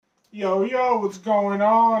Yo, what's going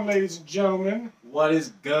on, ladies and gentlemen? What is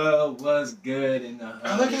good? What's good in the hood?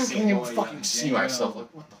 I can't even fucking see myself. Like,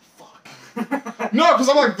 what the fuck? No, because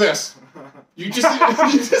I'm like this. You just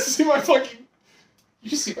see my fucking... You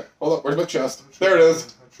just see my... Hold up, where's my chest? There it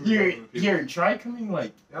is. Here, try coming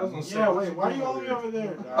like... Yeah, wait, why are you all the way over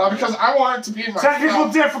there? Because I want it to be in my... Technical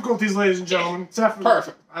difficulties, ladies and gentlemen.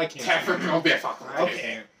 Perfect. I can't. Technical difficulties.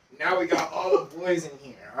 Okay, now we got all the boys in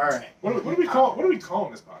here. All right. What do we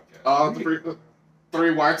calling this podcast?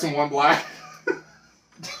 Three whites and one black.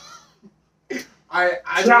 I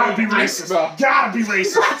gotta be racist. Gotta be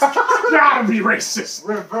racist. Gotta be racist.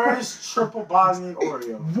 Reverse triple Bosnian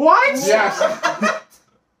Oreo. What? Yes.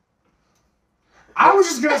 I was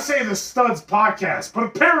just gonna say the Studs podcast, but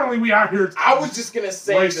apparently we out here. I was just gonna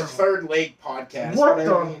say Racism. the Third Leg podcast. What but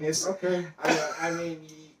the? I mean, it's, Okay. I mean,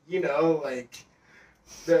 you know, like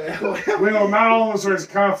the. Well, not all of us are as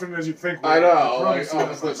confident as you think. I know. Probably Like, some of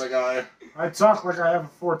honestly, us. my guy. I talk like I have a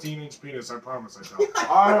 14-inch penis. I promise I don't.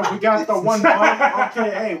 Alright, we got the one buff. Okay,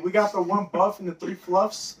 hey, we got the one buff and the three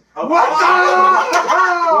fluffs. What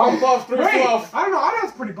the? One buff, three Wait, fluff. I don't know. I know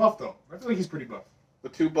it's pretty buff though. I feel like he's pretty buff. The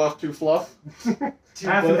two buff, two fluff.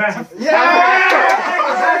 Half and half.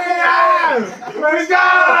 Yeah! Let's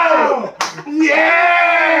go!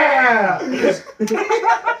 Yeah!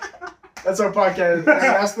 That's our podcast.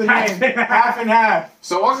 That's the name. Half and half.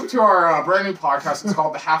 So welcome to our brand new podcast. It's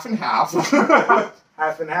called The Half and Half.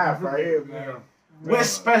 Half and half, right here, man. Yeah. With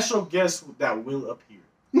special guests that will appear.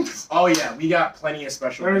 Oh yeah, we got plenty of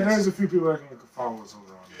special There's guests. a few people that can follow us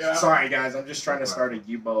over on this. Yeah. Sorry guys, I'm just trying to start a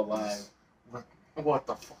Yubo live. What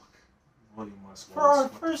the fuck? William West For our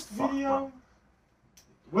Wallace. first Fuck, video.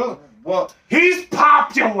 Well, He's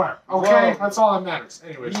popular. Okay, Whoa. that's all that matters.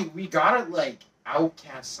 Anyways, we gotta like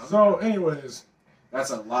outcast something. so anyways,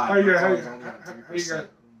 That's a lot. how you It's got? always only at How you 3%. got?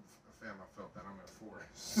 Fam, I felt that I'm at 4.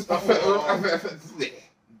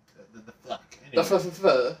 The fuck.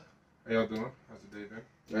 How y'all doing? How's the day been?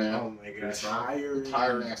 Yeah. Oh my god.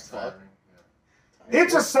 Tired ass fuck.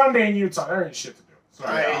 It's a Sunday in Utah. There ain't shit to do.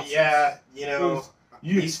 Sorry. Yeah, you know,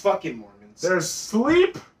 these fucking Mormons. There's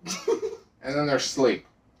sleep, And then there's sleep.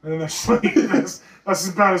 and then there's sleep. That's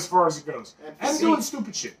about as far as it goes. And See, doing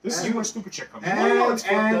stupid shit. This is and- where stupid shit comes. You wanna know what's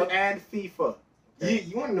fucked up? And FIFA.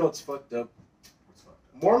 You want to know what's fucked up?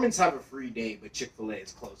 Mormons have a free day, but Chick-fil-A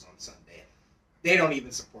is closed on Sunday. They don't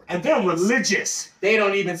even support. And the they're gays. religious. They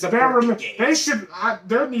don't even They're support the gays. they should.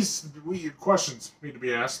 There needs to be questions need to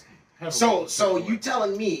be asked. So you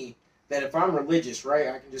telling me that if I'm religious, right,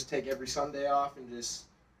 I can just take every Sunday off and just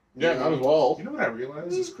Yeah, not as well. You know what I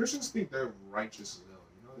realize is Christians think they're righteous as hell.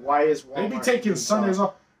 You know that? Why is They Walmart be taking in Sundays Utah?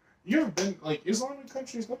 off. You ever been like Islamic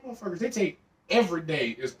countries? Them motherfuckers, they take every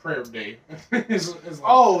day is prayer day. Islam.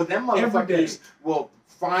 oh, them Every day. motherfuckers will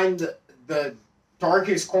find the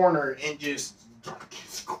darkest corner and just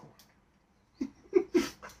Darkest corner.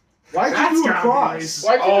 Why'd That's you do a gotta be cross? racist.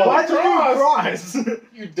 Why'd you Oh, do Why'd you do a cross?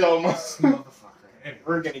 You dumb. Motherfucker. Anyway.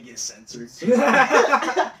 we're gonna get censored.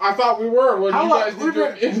 I thought we were when How you long- guys we've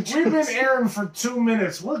did your been intros. airing for 2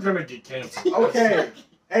 minutes. We're gonna get canceled. Okay.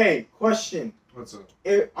 Hey, question. What's up?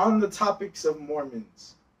 On the topics of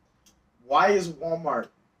Mormons, why is Walmart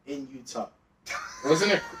in Utah?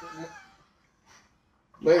 Wasn't it?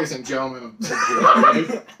 Ladies and gentlemen.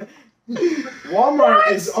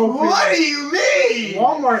 Walmart is open. What do you mean?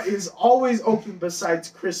 Walmart is always open besides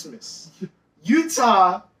Christmas.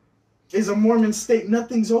 Utah is a Mormon state.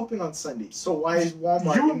 Nothing's open on Sunday. So why is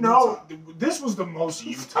Walmart You in know, Utah? this was the most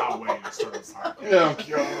Utah way to start a podcast. Oh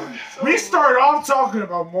god. We started off talking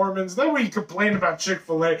about Mormons, then we complained about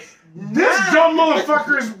Chick-fil-A. This dumb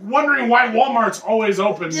motherfucker is wondering why Walmart's always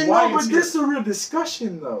open. You why know, but it's this is a real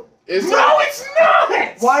discussion, though. Is here. No, it's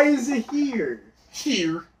not! Why is it here?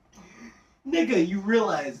 here? Nigga, you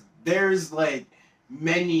realize there's like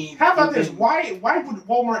many. How about this? open- Why would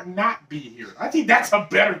Walmart not be here? I think that's a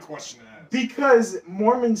better question to ask. Because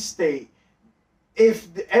Mormon state, if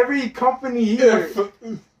every company here...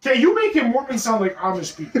 Okay, you making Mormons sound like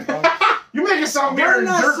Amish people, bro. You make it sound They're wearing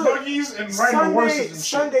not dirt so- buggies and riding horses and shit.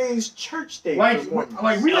 Sunday is church day. Like, for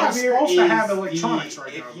Mormons. we're not Elvira supposed to is have electronics the-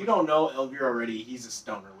 right if now. you don't know Elvira already, he's a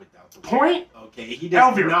stoner without the weed. Point? Okay, he does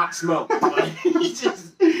Elvira. not smoke. But he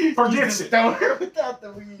just Forgets he's a it. stoner without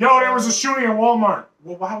the weed. Yo, there was a shooting at Walmart.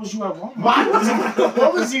 Well, why was you at Walmart?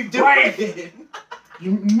 What was you doing? Right.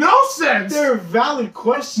 No sense. They're valid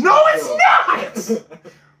questions. No, it's though. not.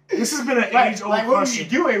 This has been an age-old Like, what were question. you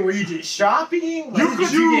doing? Were you just shopping? You Like, could-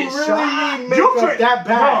 did You get really shot? need You makeup could- that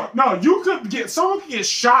bad? No, you could get someone could get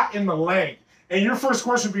shot in the leg, and your first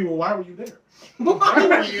question would be, "Well, why were you there?" Why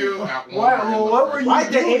were you at Walmart? Why- well, what were you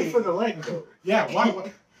Why'd they doing? aim for the leg, though? Yeah,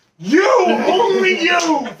 why? You, only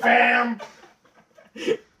you, fam.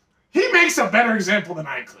 He makes a better example than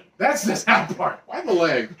I could. That's the sad part. Why the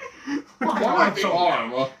leg? Why not the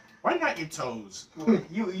arm? Why not your toes?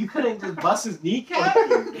 You couldn't just bust his kneecap?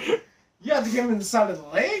 You had to give him the side of the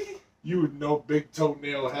leg? You would know big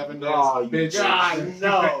toenail having No, that bitch. God,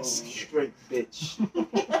 no. Straight bitch.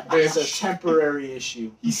 It's a temporary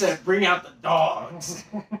issue. He said, bring out the dogs.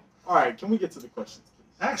 All right, can we get to the questions,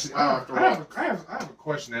 please? Actually, I have a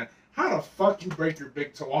question. Now. How the fuck you break your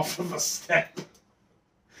big toe off of a step?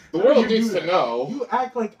 The How do world you needs do to that? know. You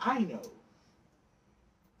act like I know.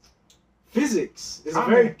 Physics is a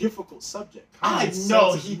Common- very difficult subject. I Common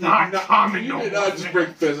know sense he is did not not- common. You No did not just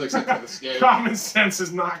bring physics into this game. Common sense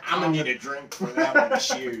is not I'm common. gonna need a drink for that one,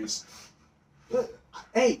 Shears.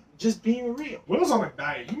 Hey, just being real. Will's on a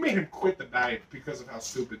diet. You made him quit the diet because of how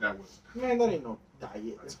stupid that was. Man, that ain't no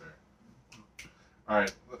diet. That's fair. All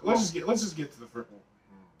right, let's just get to the first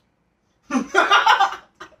one.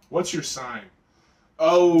 What's your sign?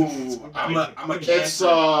 Oh, I'm a It's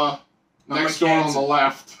cancer. next door on the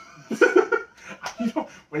left.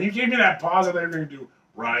 When you gave me that pause, I thought you were gonna do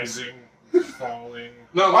rising, falling.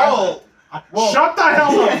 No, Oh, Whoa. Shut the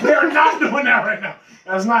hell up! We're not doing that right now.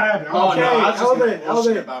 That's not happening. Oh, Okay, no, I was just gonna Elden, bullshit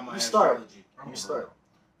Elden, about my you start. astrology. I'm You over start. it.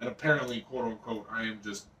 And apparently, quote unquote, I am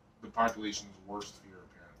just the population's worst fear.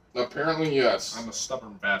 Apparently, apparently yes. I'm a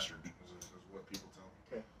stubborn bastard. Is what people tell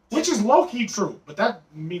me. Okay. Which is low key true, but that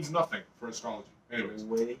means nothing for astrology. Anyways,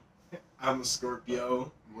 Wait. I'm a Scorpio.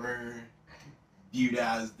 We're viewed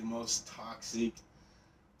as the most toxic,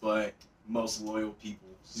 but most loyal people.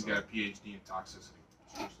 he's So- got a PhD in toxicity.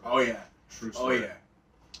 True story. Oh yeah. True Oh story. yeah.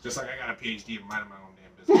 Just like I got a PhD in minding my own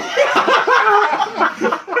damn business.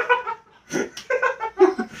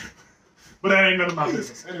 But that ain't none of my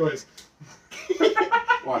business. Anyways,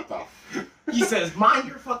 What the? He says, "Mind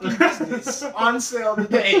your fucking business." On sale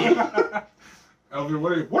today. Elvin,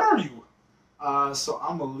 what are you? So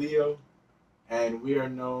I'm a Leo, and we are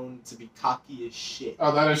known to be cocky as shit.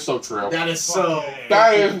 Oh, that is so true. That is so.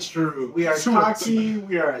 That is true. We are True. cocky.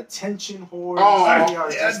 We are attention whores. Oh, we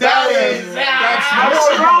are yeah, just that that. is- that's-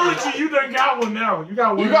 Astrology, you done got one now. You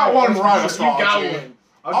got one. You got one right, You astrology. got one.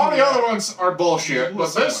 All the other ones are bullshit,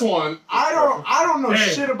 but this one. I don't know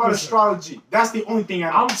Hey, shit about listen. astrology. That's the only thing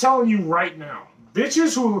I know. I'm telling you right now,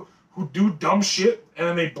 bitches who do dumb shit and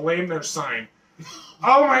then they blame their sign.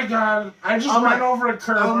 Oh my god, I just Oh my- ran over a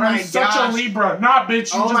curve. oh I'm my such gosh. a Libra. Nah,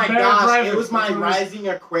 bitch, you Oh just my bad gosh! driving. It was my That's what it is. rising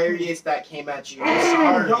Aquarius that came at you. I'm Oh,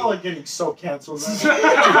 sorry. y'all are getting so canceled.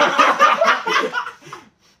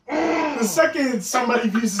 The second somebody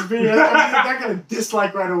views this video, they're gonna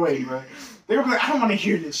dislike right away, bro. They're gonna be like, I don't want to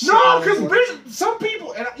hear this shit. No, because bitch, some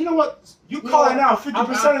people, and you know what? You calling out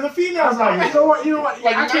 50% of the females out here. You know what? You know what?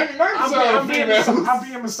 Like I can't. 99% of females. I'm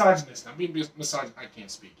being misogynist. I'm being misogynist. I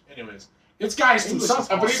can't speak. Anyways, it's guys too.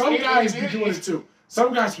 Some guys be doing it too.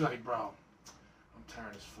 Some guys be like, bro, I'm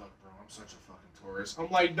tired as fuck, bro. I'm such a fucking Taurus. I'm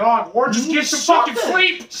like, dog, or just get some Shut fucking the-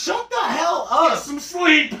 sleep. Shut the hell Get up! some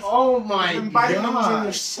sleep. Oh my And vitamins in god!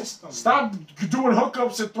 their system. Stop doing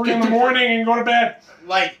hookups at 3 in the morning and go to bed.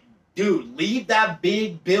 Like, dude, leave that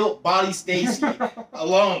big built body Stacy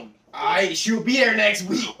alone. She'll be there next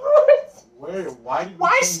week. Where? Why did? Why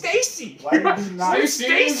we change- Stacy? Why did we not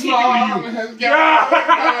Stacy's mom mom has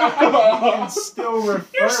can still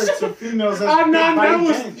refer to females as No, big that body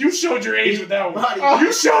was men? you showed your age with that one. Body.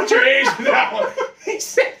 You showed your age with that one. He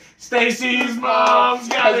said, Stacy's mom's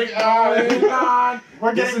got it going on.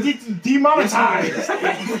 We're getting demonetized.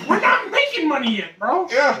 We're not making money yet, bro.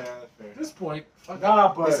 Yeah. Yeah, fair. At this point, fuck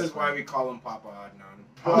Nah, but This is why we call him Papa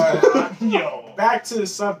Adnan. yo. back to the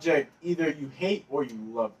subject. Either you hate or you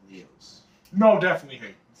love Leos. No, definitely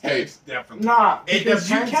hate. Hate. Definitely. Nah, It because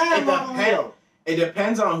you depends- can it love a depends. Leo. It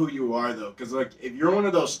depends on who you are, though, because like if you're one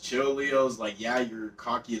of those chill Leos, like yeah, you're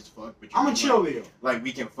cocky as fuck, but you're I'm a like, chill Leo. like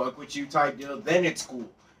we can fuck with you type deal, then it's cool.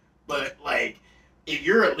 But like if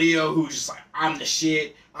you're a Leo who's just like I'm the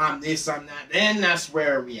shit, I'm this, I'm that, then that's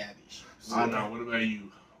where we have issues. I know. What about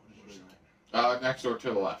you? Next door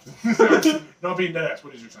to the left. No, being dead ass.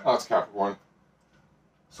 What is your sign? Oh, it's Capricorn.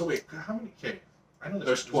 So wait, how many? Okay, I know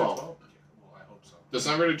There's 12. Okay, well, I hope so.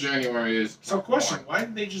 December to January is. So, question: Capricorn. why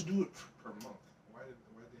didn't they just do it per month? Why did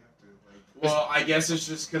they have to like? Well, I guess it's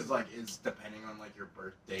just because like it's depending on like your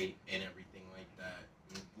birth date and everything like that,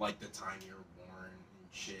 and, like the time you're born and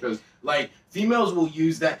shit. 'Cause- Like females will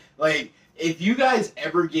use that. Like if you guys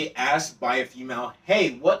ever get asked by a female,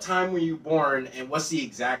 "Hey, what time were you born and what's the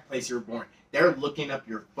exact place you were born?" They're looking up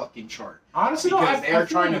your fucking chart Honestly, because no, I they're feel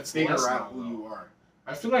trying like to it's figure less out now, who though. you are.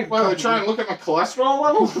 I feel like. Well, they're trying to look at my cholesterol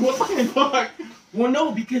level? What the fuck? Well,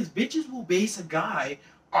 no, because bitches will base a guy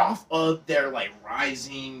off of their like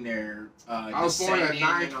rising, their I was born at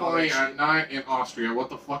descending and all that 9:20 at shit. night in Austria. What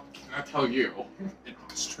the fuck can I tell you? In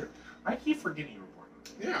Austria. I keep forgetting you were born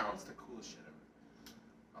there. Yeah. That's the coolest shit ever.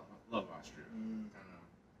 I love Austria. I don't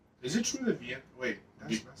know. Is it true that Vienna? Wait,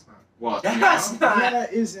 that's not. What? That's Vienna? not. Vienna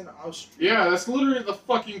is in Austria. Yeah, that's literally the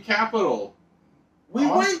fucking capital. We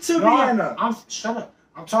went to No, Vienna. Shut up.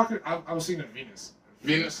 I'm talking. I was thinking of Venus.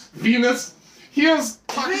 Venus. He was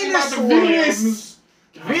talking Venus, about the Venus.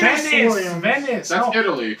 Venice. That's No,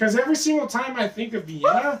 Italy. because every single time I think of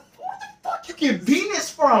Vienna, Where the fuck you get Venus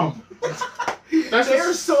from? That's They're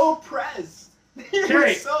just so pressed. They're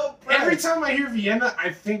Carrie, so pressed. every time I hear Vienna,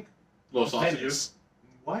 I think little sausages. Venice.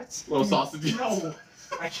 What? Little sausages. No.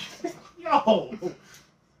 I can't. No.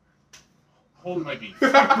 Hold my beef.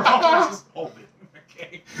 Bro, just hold it.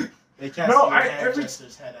 Okay. They can't No, see your I- every-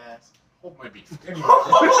 hairdresser's head ass. Hold my beef. Anyway.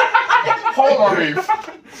 Hold on, beef.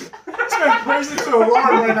 This man brings it to a war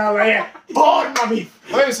right now, like, hold my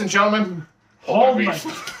beef. Ladies and gentlemen, Hold my beef.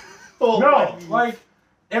 beef. Hold my No, beef. like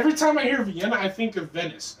every time I hear Vienna, I think of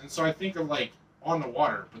Venice, and so I think of like on the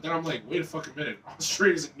water. But then I'm like, wait a fucking minute,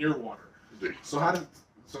 Austria isn't near water. So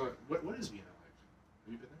what is Vienna like?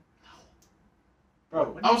 Have you been there?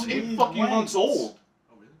 Bro, I was 8 fucking months old.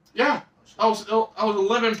 Oh really? Yeah, I was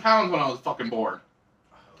 11 pounds when I was fucking born.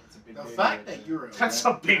 That's a big The baby fact right that there. you're That's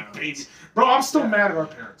a big baby, bro. I'm still mad at our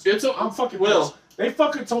parents. It's a I'm fucking Will. pissed. They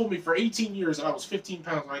fucking told me for 18 years that I was 15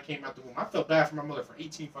 pounds when I came out the womb. I felt bad for my mother for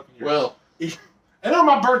 18 fucking years. Will. And on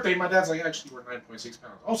my birthday, my dad's like, actually, we're 9.6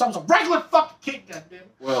 pounds. Oh, so I was a regular fucking kid, goddamn.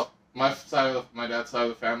 Well, my dad's side of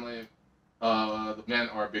the family, the men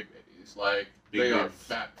are big babies. Like Big they are babies.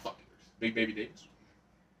 fat fuckers. Big baby Davis.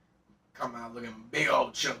 come out looking big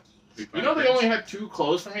old chunky. You know they only had 2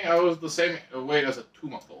 clothes for me. I was the same weight as a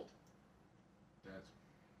 2-month-old. Dad's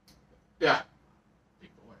Yeah, big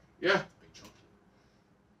boy. yeah. Big chunky.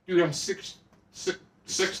 Dude, I'm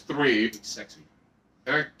 6'3", Big sexy.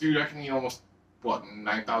 and dude, I can eat almost what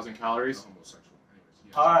 9,000 calories. Homosexual. Anyways,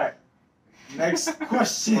 yes. Alright. Next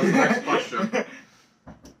question. What's the next question?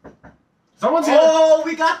 Someone's here. Oh,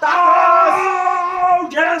 we got tacos. Oh,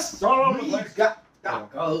 yes. Oh, We got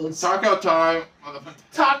tacos. Taco time, motherfucker.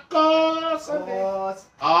 tacos.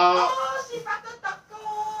 Oh, she brought the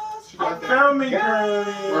tacos. She got I'm that. filming,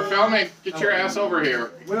 girlie. We're filming. Get your ass over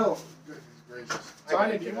here. Will.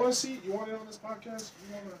 Tanya, do you want to see? You want it on this podcast?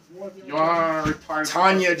 You want to retire?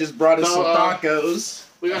 Tanya just brought us So, some tacos.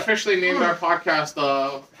 We officially named our podcast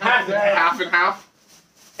Half and Half and Half.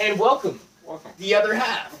 And welcome, Welcome. the other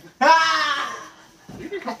half. You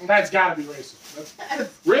can come. That's gotta be racist.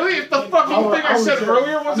 Really? If the fucking thing I said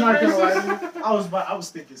earlier I'm wasn't not gonna lie racist? to you. I was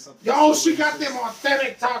thinking something. Yo, so she got racist. them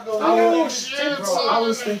authentic tacos. Oh, shit, Bro, son. I I was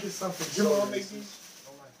was thinking something. You know so what makes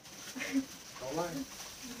racist. these? Don't lie.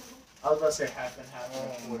 I was about to say half and half. Oh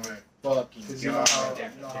my Fucking Because you know how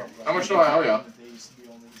How much do I owe ya? They used to be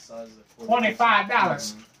only the size of a quarter.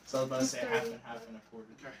 $25. So I was about to say half and half and a quarter.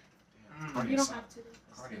 Carne You don't asada. have to.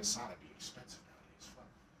 Carne asada be expensive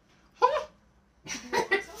nowadays. Fuck.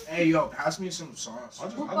 Hey, yo, pass me some sauce.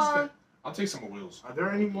 I'll take some of Will's. Are there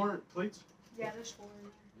any more plates? Yeah, there's 4.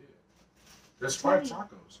 There's 5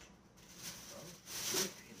 tacos.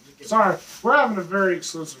 Sorry, we're having a very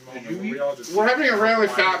exclusive moment. Did you where we all just We're having a really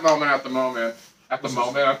fat moment at the moment. At the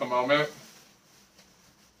moment.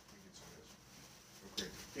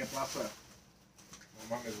 Yeah, plaza. Well,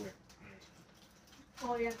 mom is way.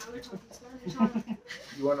 Oh yeah, now they're talking Spanish. Huh?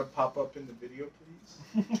 You want to pop up in the video,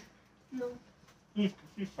 please? No.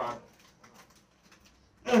 She's fine.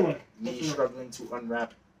 Anyway, Me struggling to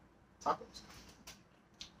unwrap tacos.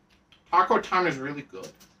 Taco time is really good.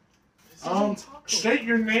 state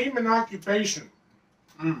your name and occupation.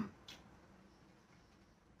 Young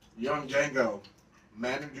Django,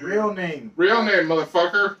 manager. Real name. Real name,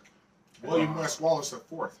 motherfucker. William West Wallace IV.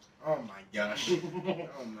 Oh my gosh.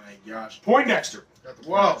 Oh my gosh. Poindexter. Got the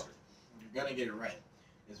Whoa. Poindexter. You're gonna get it right.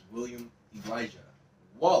 It's William Elijah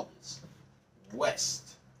Wallace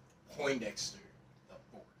West Poindexter the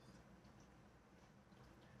Fourth.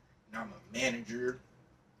 And I'm a manager.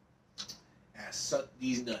 And I suck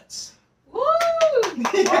these nuts. Woo!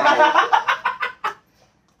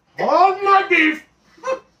 Hold my beef!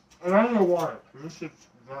 And I don't know why. This shit's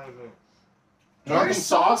not good. Drunken There's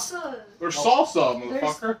sauce? salsa. There's salsa,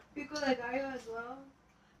 motherfucker. Pico de gallo as well.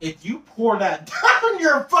 If you pour that down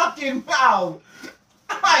your fucking mouth,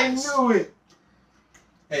 I knew it.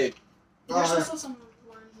 Hey, There's Alright. also some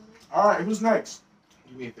limes in it. Alright, who's next?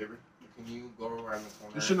 do me a favor. Can you go around the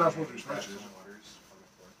corner? You should not and supposed to be grab Spanish. some waters on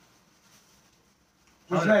the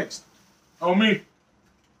floor? Who's next? Oh, me.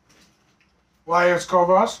 Why, it's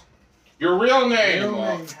Kovas? Your real name. Real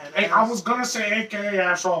name. Hey, I was gonna say AKA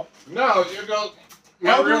asshole. No, you go.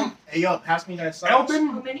 My Eldon? real. Hey, yo, pass me that sauce. How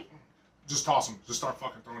Eldon? many? Just toss them. Just start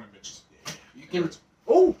fucking throwing them bitches. You can,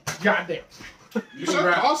 Oh, goddamn. You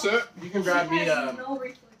said toss it. you can grab me He has a. no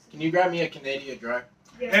reflexes. Can you grab me a Canadian Dry?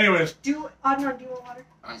 Yeah. Anyways. Do Adnan, do you want water?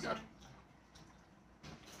 I'm good.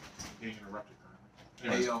 Getting interrupted. Hey,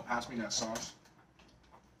 Anyways. yo, pass me that sauce.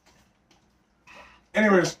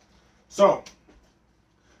 Anyways, so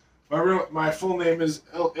my full name is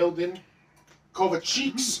Eldon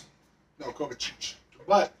Kovacic. No, Kovacic.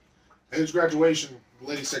 But at his graduation, the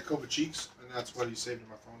lady said Kovacic, and that's what he saved in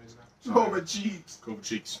my phone is now. Over cheeks.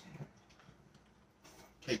 Kovacic.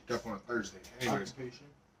 Caked up on a Thursday. Anyways, Occupation.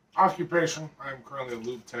 occupation. I am currently a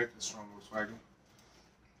lube tech at Strong Volkswagen.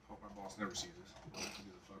 Hope my boss never sees this. Who gives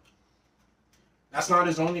a fuck? That's not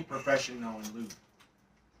his only profession, though, in lube.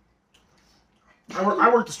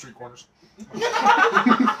 I work the street corners.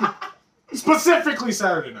 Specifically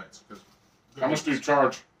Saturday nights. How much do you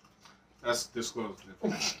charge? That's disclosed.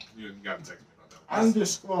 You gotta text me about that.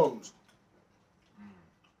 Undisclosed.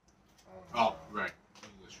 Oh, right.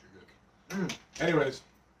 English, you're good. Anyways,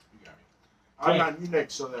 you got me. I'm not you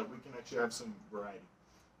next so that we can actually have some variety.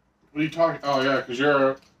 What are you talking? Oh yeah, because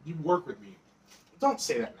you're. You work with me. Don't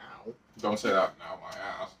say that now. Don't say that now, my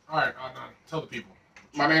ass. All right, Adnan, tell the people.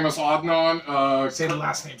 My name is Adnan. Say the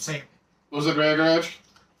last name. Say it. Was it Rich?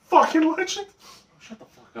 Fucking legend. Shut the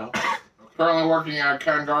fuck up. Currently working at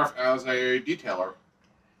Ken Garf as a detailer.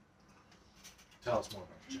 Tell us more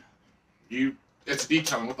about you. You. It's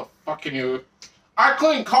detailing. What the fuck can you? I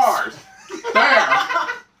clean cars. There.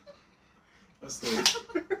 That's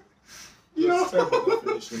the Yo. terrible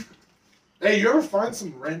definition. Hey, you ever find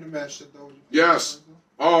some random ass shit though? Yes.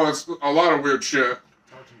 Oh, it's a lot of weird shit.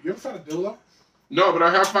 You ever found a dildo? No, but I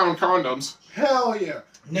have found condoms. Hell yeah.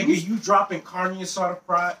 Nigga, you dropping carne asada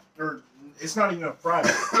fry, or it's not even a fry.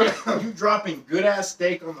 You dropping good ass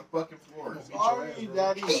steak on the fucking floor. Sorry,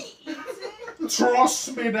 Daddy.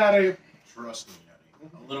 Trust me, daddy. Trust me,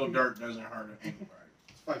 Daddy. A little dirt doesn't hurt anybody.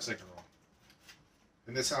 It's 5 second roll.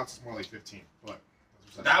 And this sounds more like 15, but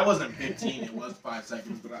That wasn't 15. It was 5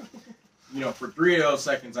 seconds, but for 3 of those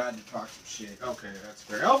seconds, I had to talk some shit. okay. That's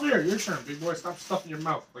fair. Elvira, your turn, big boy. Stop stuffing your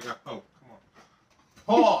mouth like a oh, come on.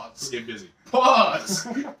 Pause. Get busy. Pause.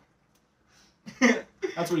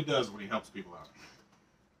 That's what he does when he helps people out.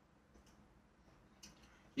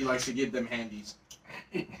 He likes to give them handies.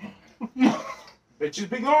 Bitches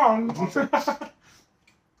be gone.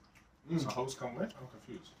 Does a host come with? I'm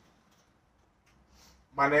confused.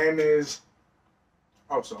 My name is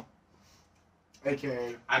also,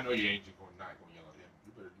 aka I know you ain't just not gonna yell at him.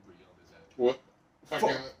 You better yell at his ass. What?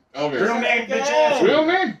 Fucking Elvis. Real name, bitch ass. Real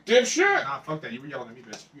name, dipshit. Nah, fuck that. You were yelling at me,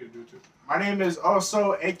 bitch. You gotta do it too. my name is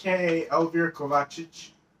also aka Elvir Kovacic.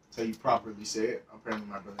 That's how you properly say it. Apparently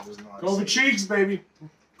my brother doesn't know how to Go say with cheeks, baby. it.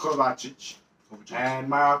 Kovacic. And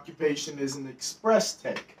my occupation is an express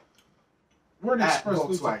tech We're an at express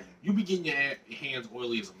Volkswagen. You be getting your hands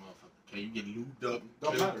oily as a motherfucker. Okay, you get lubed up.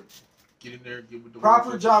 Don't okay? matter. Get in there, get with the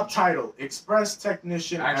Proper work. job title: Express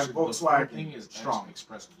Technician Actually, at the Volkswagen. thing is Strong.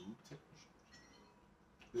 express lube technician.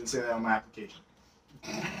 Didn't say that on my application.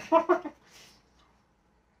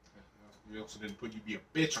 We also didn't put you be a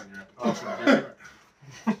bitch on your application.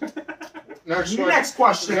 Next one. Next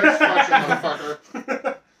question. Next question,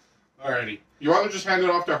 motherfucker. Alrighty. You want to just hand it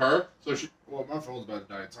off to her? So she. Well, my phone's about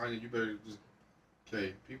to die. Tanya, you better just.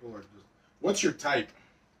 Okay, people are just. What's your type?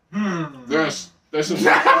 This. This is.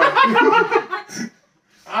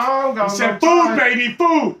 Oh, You said food, baby,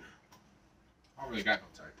 food. I don't really got no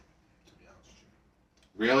type, to be honest with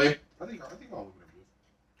you. Really? I think all women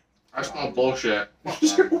are I smell bullshit.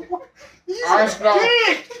 good. I smell.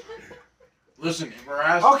 Listen, if we're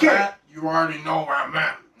asked Okay. that, you already know where I'm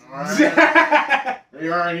at. Alright?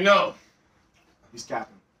 You already know. He's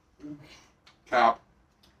capping. Cap.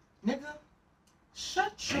 Nigga,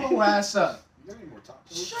 shut your ass up. You got any more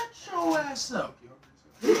tacos? Shut your ass up. You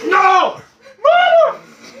hungry? No! Mom!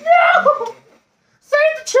 No! Save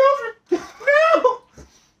the children! No!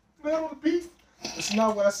 Man, on the beef. That's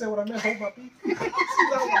not what I said. What I meant. Hold my beef.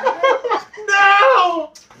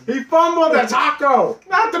 No! He fumbled the taco!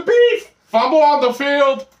 Not the beef. Fumble on the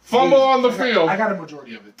field. Fumble on the field. I got a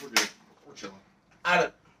majority of it. We're good. We're chilling. Out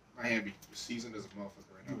of My hand be seasoned as a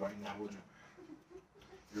motherfucker right now. Right now. Here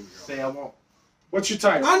we go. Say I won't. What's your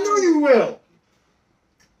type? I know you will!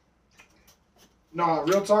 No,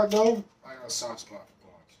 real talk though. I got a soft spot for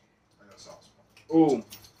blondes. I got a soft spot. Ooh. I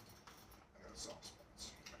got a soft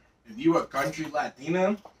spots. if you a country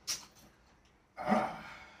Latina,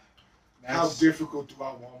 How difficult do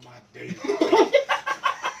I want my date?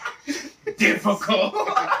 difficult.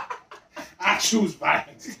 choose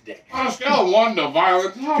violence today. On a scale of 1 to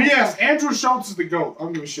violent. P.S. Andrew Schultz is the GOAT. I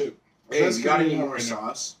don't give a shit. Hey, Best we got any comedian more right now.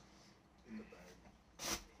 sauce?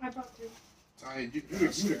 I brought two. Tanya, you the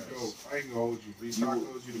GOAT. I ain't gonna hold you. These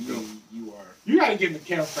tacos, you the GOAT. You are. You gotta get in the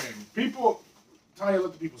camera frame. People, Tanya,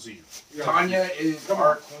 let the people see you. You gotta- Tanya is Come on.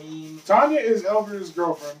 our queen. Tanya is Elvin's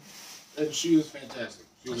girlfriend, and she is fantastic.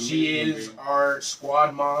 She's She amazing. is our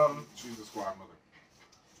squad mom. She's the squad mother.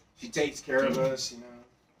 She takes care of us,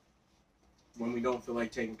 when we don't feel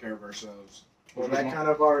like taking care of ourselves. Well, that kind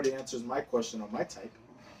of already answers my question on my type.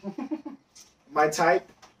 My type,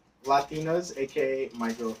 Latinas, aka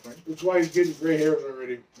my girlfriend. That's why he's getting gray hairs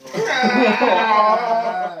already.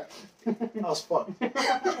 That was fucked.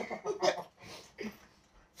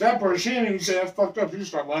 That part, she didn't even say that's fucked up. She just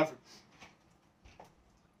started laughing.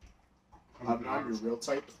 I'm not your real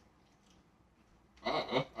type.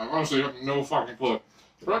 I honestly have no fucking clue.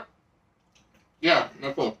 Right? Yeah,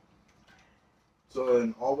 no clue. So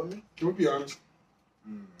then all women? Can we be honest?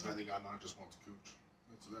 I think Adnan just wants a cooch.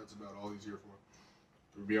 That's about all he's here for.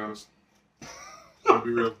 Can we be honest? Let's be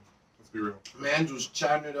real. Let's be real. Man was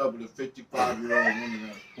chatting it up with a 55-year-old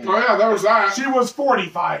woman. Oh yeah, there was that. She was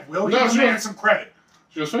 45, Will. No, Give she the man was- some credit.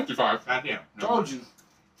 She was 55. Goddamn. Told you.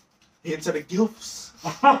 Into the gilfs.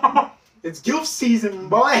 It's gilf season,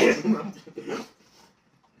 boy.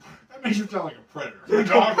 That makes you sound like a predator.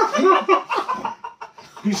 Dog. I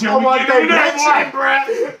want that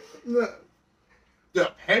pension,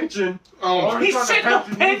 The pension. Oh, He Trying to said catch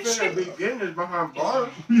the you pension. in the beginning behind bars.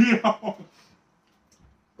 Yo.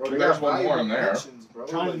 Bro, they There's got one more in valuable there. pensions, bro.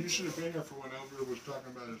 Tyler, Like, you should have been here for when Elver was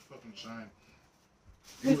talking about his fucking shine.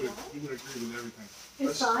 You would agree with everything.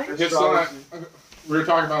 His sign? his sign. We were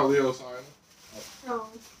talking about Leo's sign. No.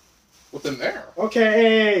 What's in there?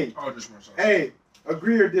 okay, Oh, just more sauce. hey,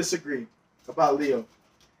 agree or disagree about Leo?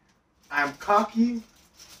 I'm cocky.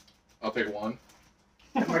 I'll take one.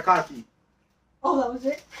 Am I cocky? Oh, that was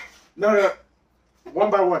it? No. One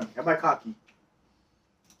by one. Am I cocky?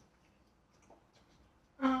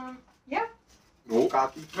 Yeah. Nope.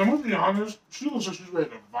 Cocky. I'm gonna be honest, she looks like she's ready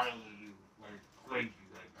to violate you like crazy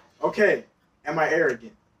right now. Okay. Am I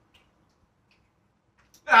arrogant?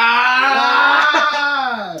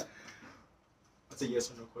 Ah! That's a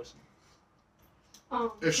yes or no question.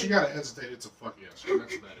 If she gotta hesitate, it's a fuck yes.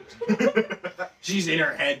 That's what that is. She's in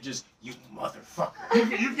her head just, you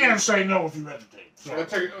motherfucker. You can't say no if you hesitate. So, It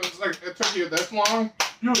took you this long?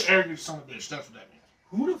 you're an arrogant son of a bitch. That's what that means.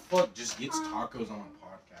 Who the fuck just gets tacos on a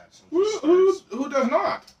podcast? And Who, just who, starts- who does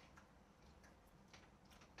not?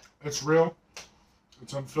 It's real.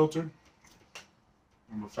 It's unfiltered.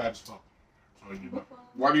 I'm a fat as fuck. That's all you need to know.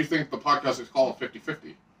 Why do you think the podcast is called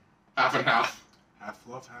 50-50? Half and half. Half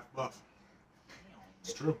fluff, half buff.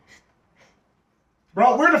 It's true.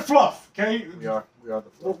 Bro, we're the fluff, okay? We are the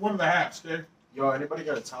We're one of the halves, okay? Yo, anybody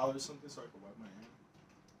got a towel or something so I can wipe my hand?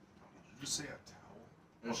 Did you say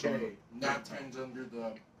a towel? Okay, napkins under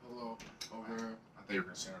the pillow over. I thought you were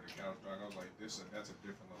gonna say on the couch, dog. I was like, that's a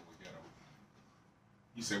different level of ghetto.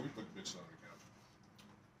 You said we put the bitches on the couch.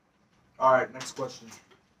 All right, next question.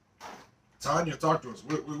 Tanya, talk to us.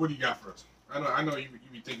 What do you got for us? I know you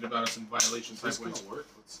be thinking about us in violation Is this type gonna ways. work?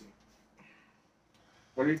 Let's see.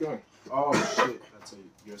 What are you doing? Oh shit, that's a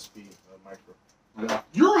USB micro.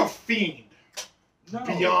 You're a fiend. No,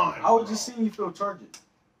 Beyond, I was bro. just seeing if it'll charge it.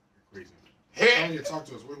 You're crazy. Hey! Tanya, talk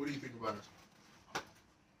to us. What do you think about us?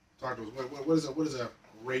 Talk to us. What is a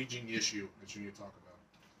raging issue that you need to talk about?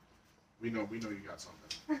 We know you got something.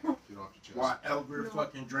 Get off your chest. Why Elver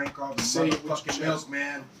fucking drank all the Say it with your motherfucking chest. milk,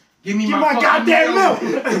 man. Give me Give my my fucking goddamn milk!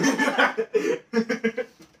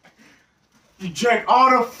 You drank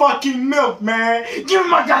all the fucking milk, man. Give me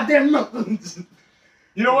my goddamn milk.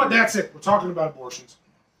 You know what? That's it. We're talking about abortions.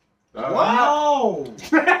 Wow.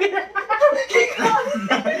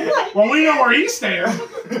 Well, we know where he stands.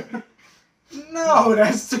 No,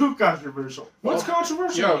 that's too controversial. What's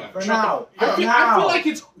controversial? Yo, about it? For now. I feel Now. like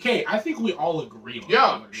it's okay. I think we all agree on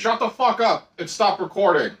Yo, it. shut the fuck up and stop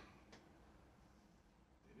recording.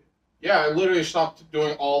 Yeah, I literally stopped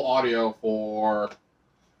doing all audio for... Are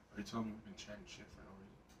you telling me we've been chatting shit for no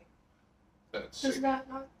reason? That's Does that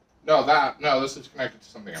not? No, this is connected to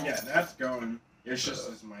something else. Yeah, that's going. It's just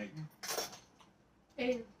this mic.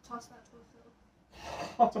 Hey, toss that to Phil.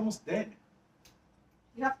 Oh, it's almost dead.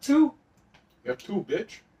 You have two. You have two,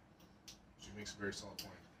 bitch. She makes a very solid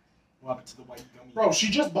point. What happened to the white gummy? Bro, she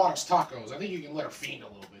just bought us tacos. I think you can let her fiend a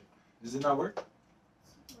little bit. Does it not work?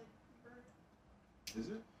 Like, bird. Is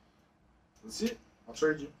it? Let's see it. I'll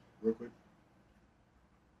trade you real quick.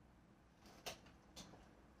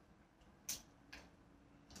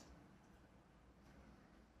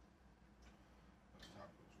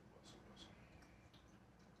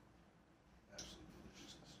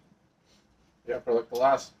 Yeah, for like the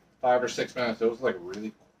last 5 or 6 minutes, it was like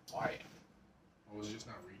really quiet. I was just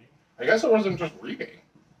not reading. I guess it wasn't just reading.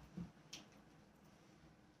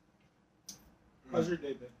 How's your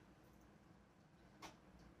day been?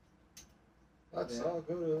 That's Yeah. all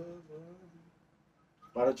good.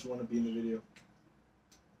 Why don't you want to be in the video?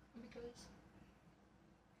 Because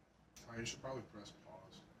Oh, you should probably press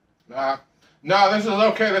pause. Nah. No, this is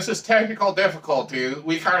okay. This is technical difficulty.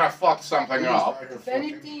 We kind of fucked something up. if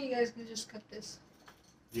anything, you guys can just cut this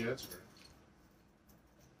Yeah, that's fair.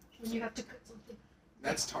 when you have to cut something.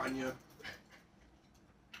 That's Tanya.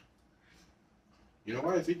 You know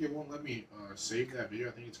what? I think it won't let me save that video.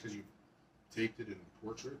 I think it's because you taped it in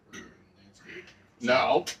portrait or in landscape.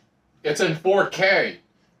 No. It's in 4K.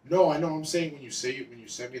 No, I know. I'm saying when you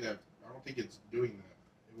send me that, I don't think it's doing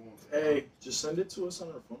that. It won't. Hey, just send it to us on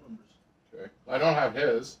our phone numbers. Okay. I don't have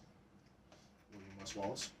his. William West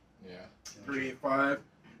Wallace. Yeah. 385.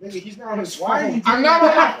 Nigga, he's not on his Why are phone. you I'm not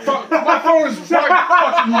on my phone. My phone is right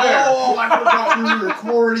fucking there. Oh, I forgot we were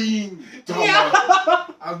recording.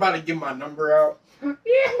 I was about to give my number out.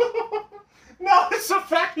 No, it's the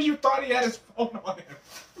fact that you thought he had his phone on him.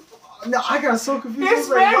 No, I got so confused. I This was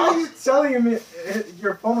like, man why are was- you telling him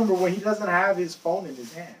your phone number when he doesn't have his phone in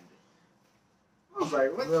his hand? I was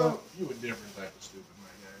like, what the? You a different type of stupid, my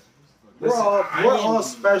guys. We're Listen, all I we're mean- all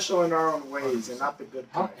special in our own ways, and not the good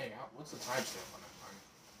How, kind. hey, what's the timestamp on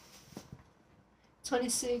that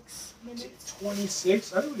 26 minutes. time?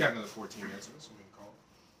 26? I think we got another 14 minutes. That's what we can call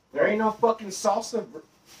it. There ain't no fucking salsa.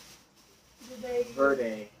 The day.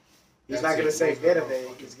 Verde. He's That's not gonna it. say Those are verde.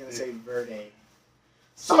 all He's gonna fucking say verde.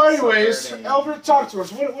 So, Salsa anyways, verde. Albert, talk to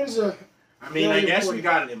us. What is a. I mean, I Very guess we important.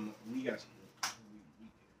 got it in. We got.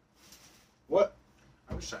 What?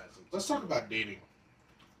 I wish I had some. Let's talk about dating.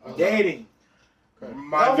 Dating.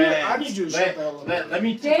 My Albert, bad. I need you to shut the hell up. Let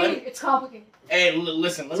me. Dating, it's complicated. Hey,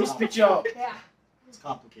 listen. Let me spit y'all. Yeah. It's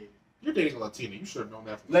complicated. You're dating a Latina. You should have known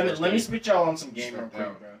that from Let me first let me date. spit y'all on some game real Step quick,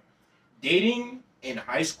 down. bro. Dating in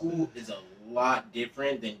high school is a lot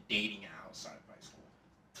different than dating outside of high school.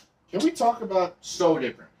 Can we talk about. So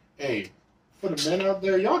different. Hey, for the men out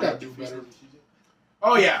there, y'all gotta do better.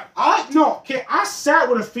 Oh yeah. I sat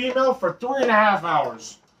with a female for 3.5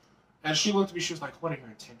 hours, and she looked at me. She was like, "What are your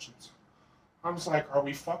intentions?" I was like, "Are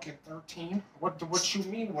we fucking 13? What you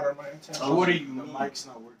mean? What are my intentions?" Oh, what are you? The mic's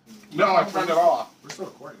not working. No, I turned it off. We're still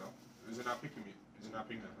recording though. Is it not picking me? Is it not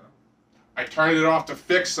picking that up? I turned it off to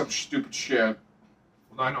fix some stupid shit. Well,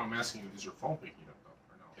 no, I know. I'm asking you. Is your phone picking it up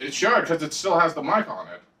though, or no? It should, because it still has the mic on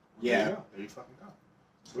it. Yeah. There you fucking go.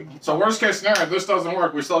 So, we can So worst case scenario, if this doesn't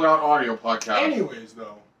work, we still got audio podcast. Anyways,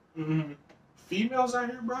 though, Mm-hmm. females out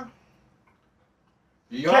here, bro.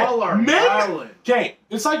 Y'all are Men? violent. Okay,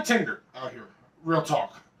 it's like Tinder out here. Real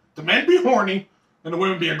talk. The men be horny, and the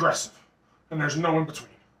women be aggressive, and there's no in between.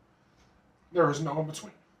 There is no in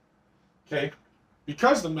between. Okay,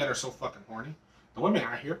 because the men are so fucking horny, the women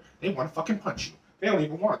out here they want to fucking punch you. They don't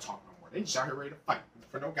even want to talk no more. They just out here ready to fight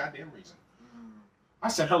for no goddamn reason. I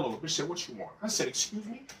said hello. Bitch said, "What you want?" I said, "Excuse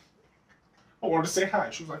me." I wanted to say hi.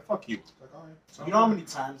 She was like, "Fuck you." I was like, all right. So You know how many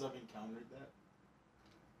times I've encountered that?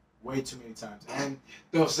 Way too many times. And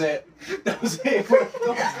They'll say.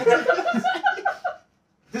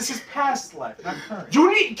 this is past life, not current.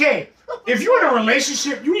 you need, okay, if you're in a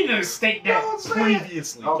relationship, you need to state that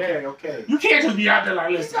previously. Okay, okay. You can't just be out there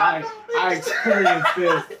like, listen, I experienced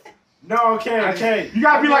this. No, okay. You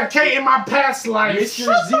gotta be like, Kate, in my past life,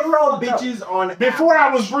 Mr. Zero bitches on. before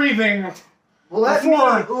I was breathing, Let me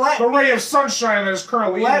before the ray of sunshine that is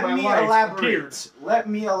currently in let my me life elaborate. appeared Let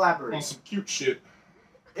me on elaborate. some cute shit.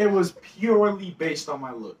 It was purely based on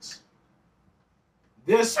my looks.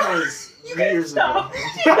 This was years ago.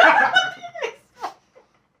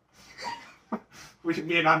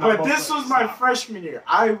 Me and I know But both this ways. was my Stop. freshman year.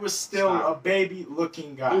 I was still Stop. a baby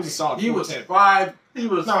looking guy. He was a solid He was 4'10". 5. He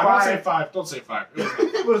was No, don't say 5. 5. Don't say 5. It was,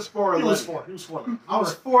 He was 4'11". he was 4. He was 4. I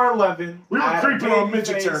was 4'11". We were I had a creeping on baby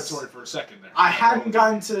midget face. territory for a second there. I hadn't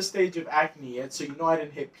gotten to the stage of acne yet, so you know I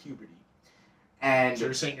didn't hit puberty. And So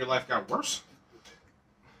you're saying your life got worse?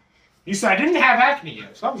 You said I didn't have acne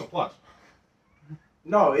yet, so that was a plus.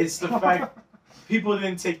 no, it's the fact people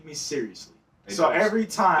didn't take me seriously. They So don't- every They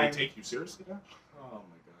time, take you seriously now? oh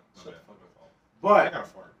my god, Shut shut the the fuck up. I But got a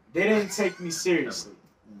fart. they didn't take me seriously,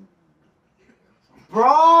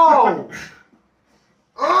 bro.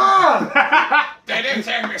 They didn't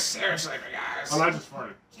take me seriously, guys. Well, I just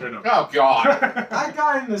farted. Straight up. Oh, God. I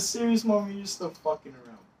got in a serious moment. You're still fucking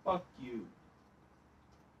around. Fuck you.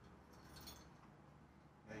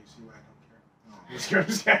 Yeah, you see why I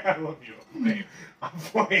don't care? I love you. I'm playing.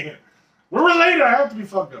 I'm playing. We're related. I have to be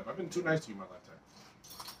fucked up. I've been too nice to you my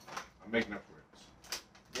lifetime. I'm making up for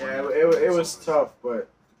it. Yeah, it was tough, but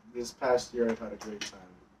this past year I've had a great time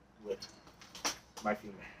with my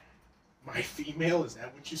female. My female? Is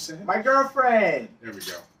that what you said? My girlfriend. There we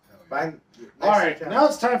go. By, All right, now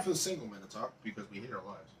it's time for the single minute talk because we hate our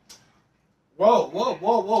lives.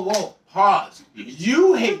 Whoa. Pause.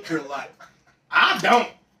 You hate your life. I don't.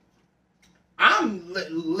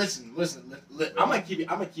 Listen. I'm gonna keep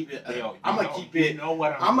it. I'm gonna keep it. I'm gonna keep it. You know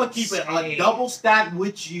what I'm gonna keep it a double stack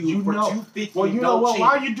with you for 250. Well, you know what? change. Why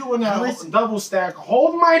are you doing that? Listen. Double stack.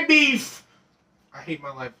 Hold my beef. I hate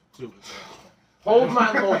my life too. Hold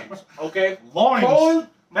my loins, okay? Loins. Hold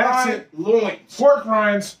That's my it. Loins. pork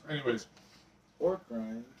rinds. Anyways. pork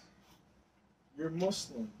rinds. You're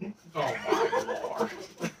Muslim. Oh my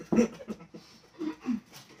lord.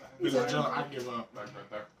 Ladies and gentlemen, I give up. Back right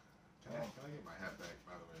there. Can I get my hat back,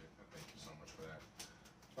 by the way? Thank you so much for that.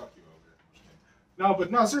 Fuck you over. No,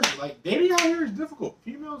 but no, seriously, like, dating out here is difficult.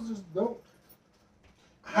 Females just don't.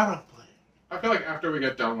 I don't play. I feel like after we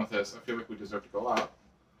get done with this, I feel like we deserve to go out.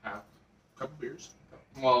 Have A couple beers.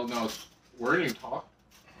 well, no, we're gonna talk.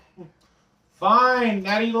 Fine,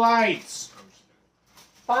 natty lights. I'm just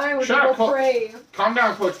kidding. Fine, we're Shut gonna up, go Cole. pray. Calm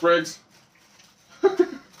down, Coach Briggs.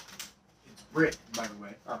 It's Brit, by the way.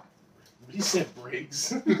 He said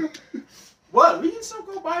Briggs. What? We can still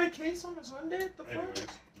go buy a case on a Sunday. What the fuck? Anyways,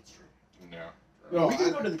 it's true. No. No, We can I-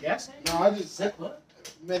 go to the gas station. No, I just Say what?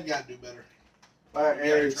 men gotta do better. Alright, Yeah,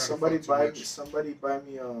 you're trying hey, to somebody fuck too buy much.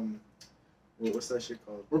 me. What's that shit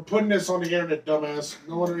called? We're putting this on the internet, dumbass.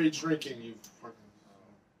 No underage drinking, you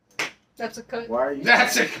fucking. That's a cut. Why are you?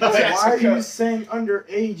 That's a cut. Why are you saying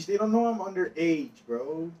underage? They don't know I'm underage,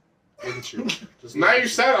 bro. Look at you. Just Now look you at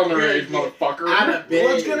said underage, Yeah. motherfucker. Out of bed.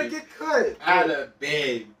 What's gonna get cut? Out of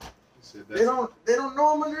bed. He said They don't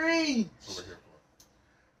know I'm underage. Over here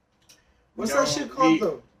What's No, that shit called we-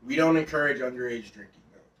 though? We don't encourage underage drinking.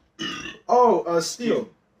 Oh, steel.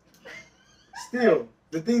 Steel.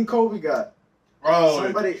 The thing Kobe got. Oh,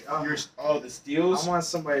 Somebody. the I steals. want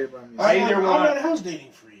somebody to buy me. for. I either I'm want- not house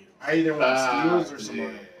dating for you. I either want steals or yeah.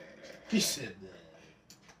 some other. He said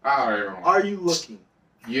that. Alright, Are you looking?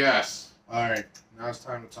 yes. All right, now it's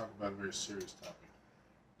time to talk about a very serious topic.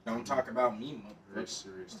 Don't talk about me, Very motherfucker.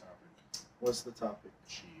 serious topic. What's the topic?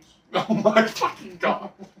 Cheese. Oh my fucking god.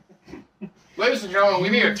 Ladies and gentlemen, we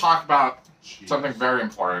need to talk about Cheese. something very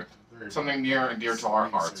important. Very Something near and dear to our I'm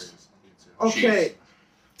being hearts. serious. I'm being serious. Okay,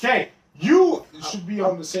 Okay, you should be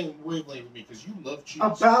on the same wavelength with me because you love cheese.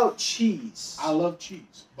 about cheese. I love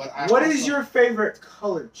cheese, but What is your favorite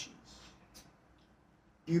color cheese?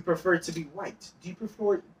 Do you prefer it to be white? Do you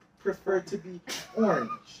prefer it to be orange?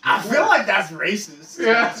 I feel like that's racist.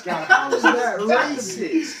 Yeah. That's gotta How be is that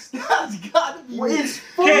racist? That's gotta be Well, it's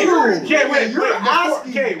Okay, food. okay, wait, You're wait, before-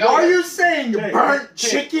 asking. okay, Are wait. you saying Okay, burnt okay.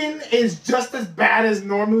 chicken is just as bad as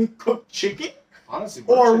normally cooked chicken? Honestly,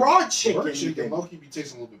 Or burnt raw chicken, Burnt you chicken think? low-key be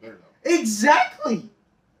tasting a little bit better though. Exactly.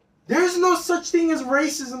 There's no such thing as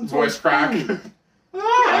racism towards Voice crack. food.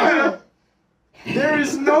 There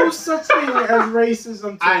is no such thing as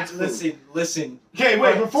racism towards food. listen. Okay,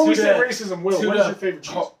 wait. Before we To say the- racism, Will, to what is the- your favorite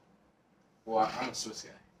cheese? Well, I'm a Swiss guy.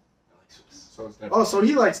 I like Swiss. So it's Oh, so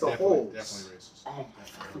he likes the definitely, holes. definitely racist. Oh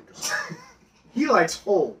He likes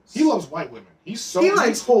holes. He loves white women. He's so He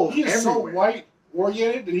likes holes He is so everywhere. white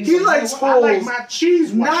oriented that he's He like, likes you know what? I like holes. my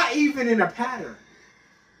cheese white. Not even in a pattern.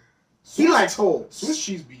 He Swiss- likes holes. Swiss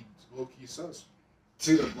cheese be low key sus.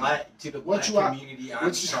 To the black What you out- community, I'm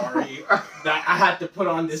what you- sorry that I had to put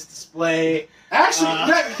on this display.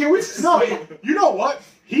 Actually, can we? no. No, you know what?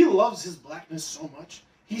 He loves his blackness so much.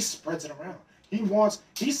 He spreads it around.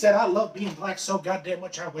 He said, "I love being black so goddamn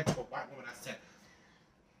much." I went to a white woman. I said,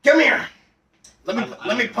 Come here. Let me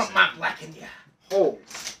I pump my black in you.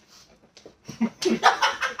 Holes.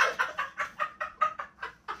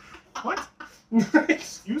 "What?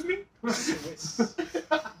 Excuse me."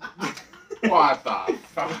 What the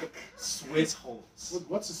fuck? Swiss holes.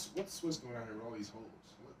 What's Swiss going on here with all these holes?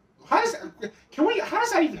 How does that? How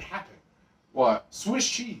does that even happen? What? Swiss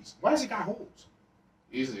cheese. Why does it got holes?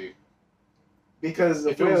 Easy. Because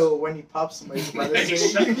If of it was- Will, when he pops somebody's brother, Shut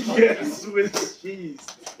saying, the fuck yes, with cheese.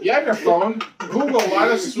 You have your phone. Google why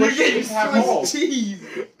does Swiss cheese have holes? cheese.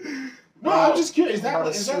 No, Wow. I'm just curious. Is Not a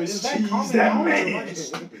that Swiss common cheese, that knowledge or man. am I just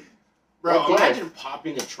stupid? Bro, What color? imagine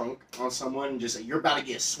popping a trunk on someone and just like, you're about to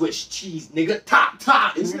get Swiss cheese, nigga. Top.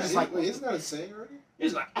 And Isn't you're just that, like, isn't that a saying already?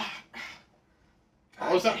 he's like,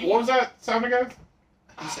 What was that? What was that sound again?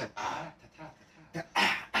 He said,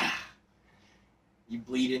 you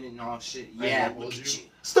bleeding and all shit. I Yeah, know, look would at you? you.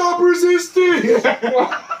 Stop resisting!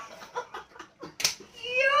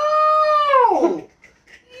 Yo!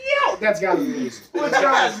 That's gotta be racist.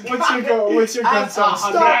 What's your gun song?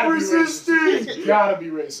 Stop Stop resisting. resisting. Gotta be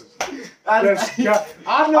racist. That's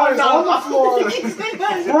I know it's on the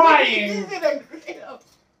floor crying.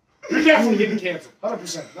 You're definitely getting canceled.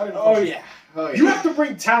 100%. Not even Oh close. yeah. Oh yeah. You have to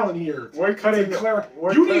bring talent here. We're cutting.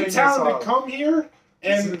 You need talent to come here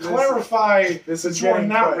and clarify This is that you're getting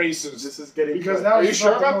not cut. racist. This is getting Because cut. that Are was you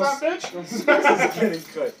sure not the about that, bitch? This is getting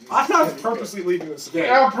cut. I'm not purposely leaving this today.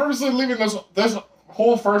 Yeah, I'm purposely leaving this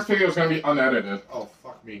whole first video is gonna be unedited. Oh,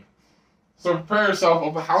 fuck me. So prepare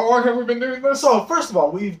yourself. How long have we been doing this? So first of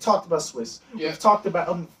all, we've talked about Swiss. Yeah. We've talked about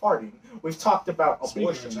farting. We've talked about Speaking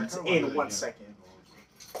of which, I abortions kinda wanna in do that 1 again. second.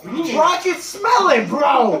 What do you mean? Rocket smelling,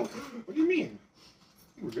 bro. What do you mean?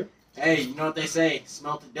 You were good. Hey, you know what they say?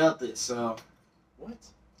 Smell to death it. So. What?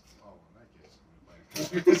 Oh,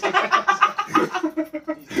 in that case.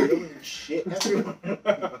 He's doing shit everywhere.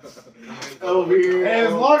 Over here. And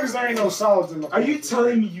as long as there ain't no solids in the Are you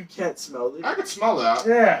telling me you can't smell it? I could smell that.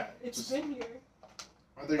 Yeah. It's been here.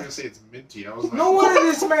 I thought you were gonna say it's minty. I was like, No wonder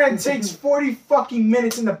this man takes 40 fucking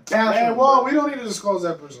minutes in the bathroom. Man, well, we don't need to disclose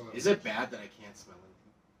that person. Is it bad that I can't smell it?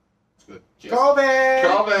 It's good. Just- COVID.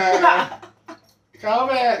 Call back. Come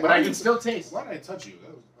back. But I can still taste. Why did I touch you?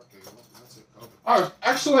 That was okay. Well, that's it. COVID. Oh,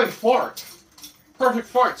 excellent fart. Perfect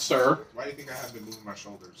fart, sir. Why do you think I have been moving my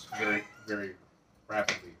shoulders very, very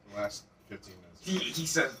rapidly the last 15 minutes? He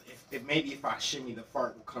says if maybe if I shimmy the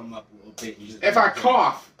fart will come up a little bit. If I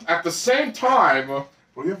cough at the same time, Have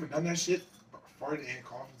you ever done that shit? Fart and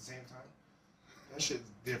cough at the same time? That shit's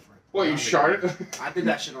different. what, you sharted? I did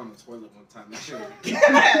that shit on the toilet one time. That shit was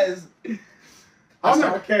Yes. On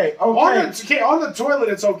the, Okay. on the toilet,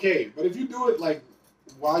 it's okay. But if you do it like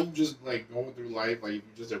while you just like going through life, like if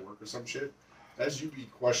you just at work or some shit, that's you be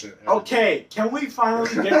questioning. everything. Okay. Can we finally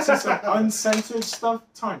get to some uncensored stuff?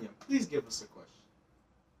 Tanya, please give us a question.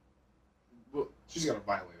 Well, she's gonna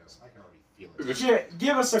violate us. I can already feel it.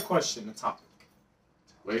 Give us a question, a topic.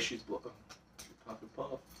 Wait, she's bluffing. She's puffing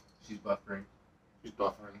puff. She's buffering. She's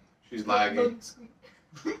buffering. She's lagging. Squeak.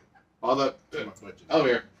 All the My budget.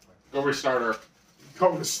 elevator. Go restart her.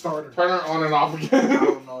 Go to starter. Turn her on and off I again.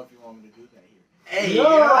 don't know if you want me to do that here. Hey. Yo!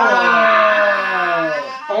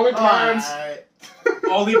 Only pants. Alright.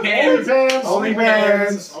 Only pants. Only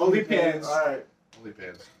pants. Only pants. All right. Only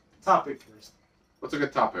pants. Topic first. What's a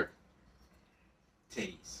good topic?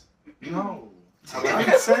 Titties. No. I like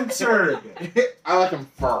Uncensored. I like them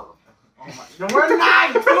fur. Oh my. No, we're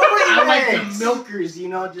not doing I like this. the milkers, you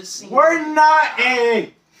know, just seeing. We're not.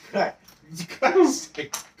 Hey. Cut. Cut.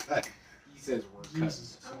 He says we're cut.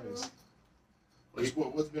 Jesus Christ.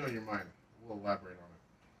 What's been on your mind? We'll elaborate on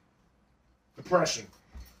it. Depression.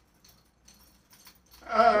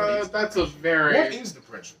 That's a very. What is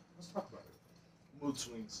depression? Let's talk about it. Mood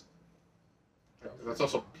swings. That's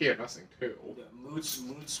also PMSing too. Yeah, mood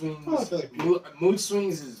swings. Well, I feel like mood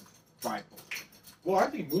swings is bipolar. Well, I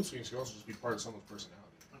think mood swings can also just be part of someone's personality.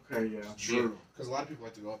 Okay. Yeah. True. Because a lot of people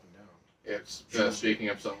like to go up and down. It's speaking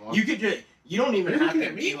of someone. You could just. You don't even You're have looking to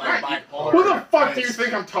at be me, like right? bipolar. Who the fuck do you It's-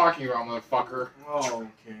 think I'm talking about, motherfucker? Oh,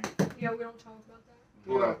 okay. Yeah, we don't talk about that.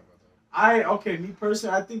 We'll talk about Me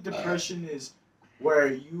personally, I think depression is where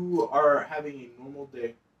you are having a normal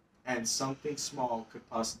day and something small could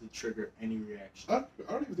possibly trigger any reaction. that.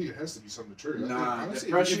 I don't even think it has to be something to trigger. I think, Nah, honestly,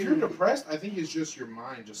 depression- if you're depressed, I think it's just your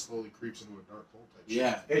mind just slowly creeps into a dark hole type shit.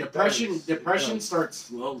 Yeah, It depression. does. Depression It does. starts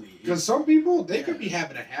slowly. Because some people, they Yeah. could be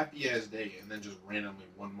having a happy ass day and then just randomly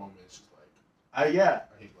one moment it's just like, Yeah,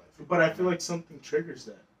 I hate life. but I feel like something triggers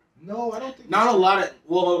that. No, I don't think Not a it's- lot of.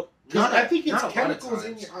 Well, Because not I think it's not a lot of chemicals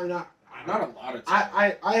in times. you are not. Not a lot of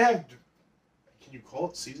times. I have. Can you call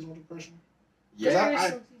it seasonal depression? Yeah. I- There is some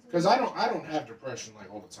season- Because I don't have depression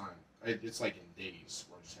like all the time. It's like in days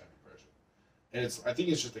where I just have depression, and I think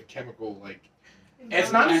it's just a chemical like.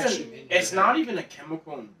 It's not Action even. in your It's head. not even a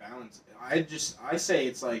chemical imbalance. I say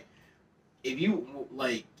it's like, if you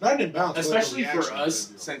like, Not an imbalance, but like a especially for reaction us,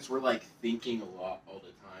 to it. since we're like thinking a lot all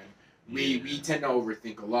the time, we tend to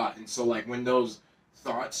overthink a lot, and so like when those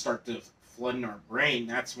thoughts start to flood in our brain,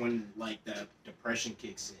 that's when like the depression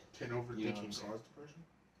kicks in. Can You know what overthinking I'm cause saying? depression?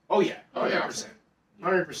 Oh yeah, Oh, yeah. 100%,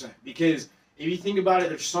 100%. Because if you think about it,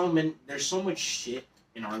 there's so much shit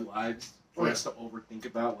in our lives for Oh, yeah. us to overthink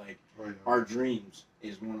about. Like Oh, yeah. our dreams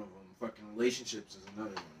is one of them. Fucking relationships is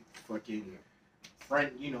another one. Fucking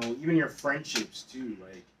friend, you know, even your friendships too.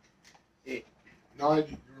 Like No,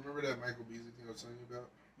 you remember that Michael Beasley thing I was telling you about?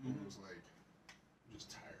 It was like, I'm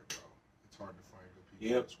just tired, bro. It's hard to find good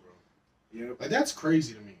people in this world. Yep. Like that's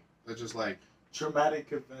crazy to me. That's just like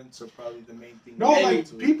Traumatic events are probably the main thing. no, that like lead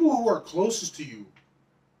to it. people who are closest to you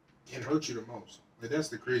can hurt you the most. Like that's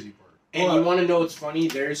the crazy part. And you want to know what's funny?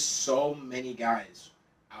 There's so many guys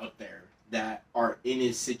out there that are in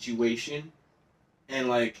his situation, and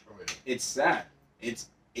like Oh, yeah. it's sad. It's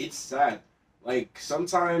sad. Like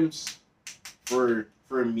sometimes for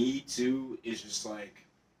me too, it's just like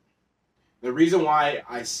the reason why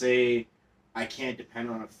I say I can't depend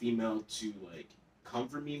on a female to like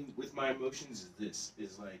comfort me with my emotions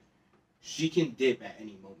is like she can dip at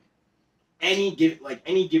any moment. Any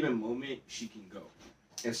given moment she can go.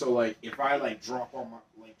 And so like if I like drop the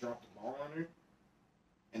ball on her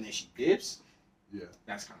and then she dips, Yeah.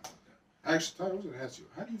 that's kind of fucked up. Actually, Ty, I was gonna ask you,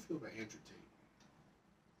 how do you feel about Andrew Tate?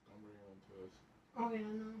 Don't bring it Oh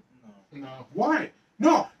yeah, no. No. No. Why?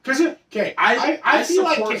 No, because I feel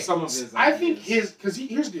like support some of his I think ideas. because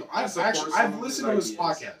here's the deal. I've support actually some I've of listened to his his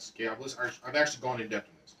ideas. podcast. Okay, I've actually gone in depth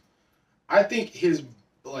in this. I think his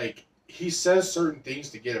like he says certain things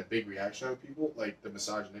to get a big reaction out of people, like the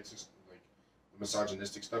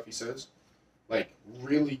misogynistic stuff he says, like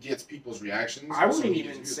really gets people's reactions. I So wouldn't he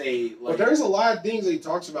even gets- say But like there's a lot of things that he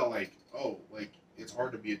talks about, like it's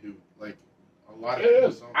hard to be a dude. Like a lot of It people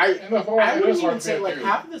is. don't- I I wouldn't even say like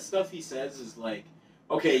half of the stuff he says is like,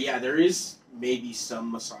 okay, yeah, there is maybe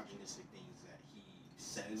some misogynistic things that he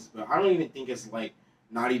says, but I don't even think it's like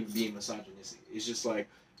not even being misogynistic. It's just like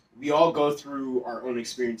we all go through our own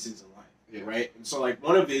experiences in life, Yeah. right? And so like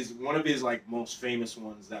one of his like most famous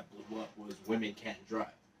ones that blew up was women can't drive.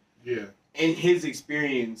 Yeah. In his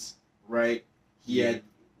experience, right, he Yeah. had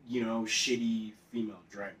shitty female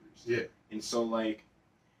drivers. Yeah. And so like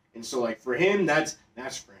for him, that's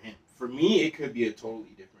for him. For me, it could be a totally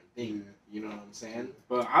different thing. Yeah. You know what I'm saying?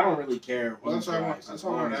 But I don't really care. Well, who that's why I drives, that's as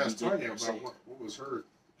why I long wanted to as ask we get Tanya there about safe. what was her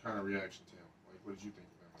kind of reaction to him. Like, what did you think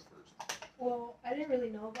of him at first? Well, I didn't really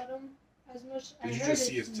know about him as much. I Did you heard just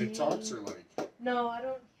see his name. TikToks or like? No, I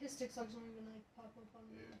don't. His TikToks don't even like pop up on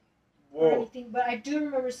me Yeah. or Whoa. anything. But I do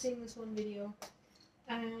remember seeing this one video,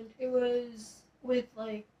 and it was with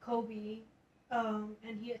like Kobe, and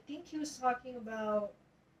I think he was talking about.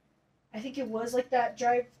 I think it was like that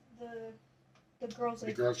drive the girls The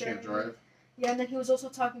like girls can't driving. drive. Yeah, and then he was also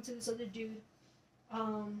talking to this other dude.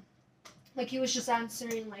 Like he was just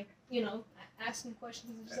answering, like, asking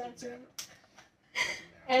questions and just answering.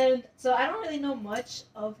 And so I don't really know much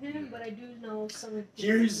of him, but I do know some of the things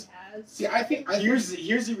Here's- he has. See, I think Here's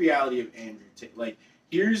the reality of Andrew Tate. Like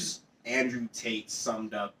here's Andrew Tate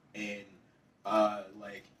summed up in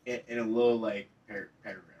in a little like paragraph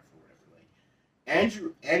or whatever.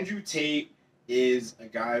 Like Andrew Tate is a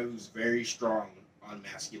guy who's very strong on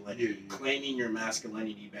masculinity, Yeah. claiming your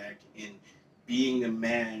masculinity back and being the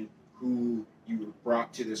man who you were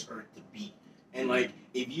brought to this earth to be. And like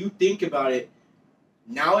if you think about it,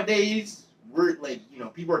 nowadays we're like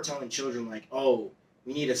people are telling children like, oh,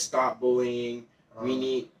 we need to stop bullying. We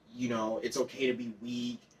need, it's okay to be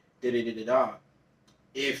weak. Da da da da da.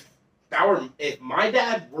 If my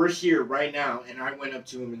dad were here right now and I went up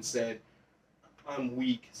to him and said, I'm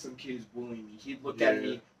weak, some kid is bullying me, he'd look at Yeah.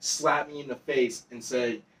 me, slap me in the face, and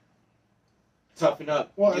say, toughen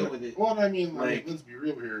up, Well, deal with it. Well, I mean, Like- let's be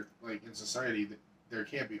real here. Like in society, there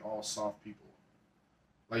can't be all soft people.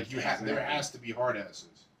 Like there Exactly. has to be hard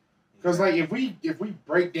asses. Because like if we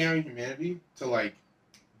break down humanity to like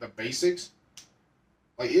the basics,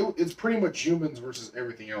 like it's pretty much humans versus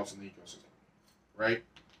everything else in the ecosystem, right?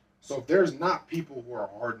 So if there's not people who are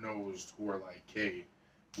hard nosed, who are like, hey,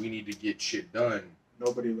 we need to get shit done.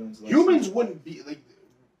 Nobody learns. lessons. Humans wouldn't be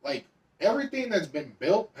like everything that's been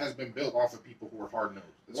built has been built off of people who are hard nosed.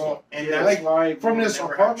 Well, and Yeah, that's like, why from we will this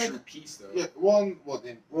never apartment- have true peace, though. yeah, well,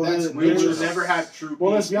 then Well, that's then We nature. will though. never have true peace.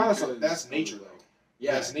 Well, let's be honest. because That's of, nature, like, though.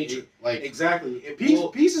 Yeah, That's nature. Like exactly.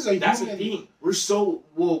 peace is a That's human. the thing. We're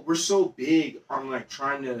so big on like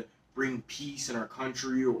trying to bring peace in our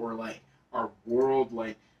country or like our world.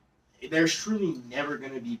 Like there's truly never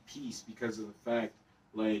gonna be peace because of the fact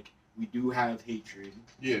like we do have hatred,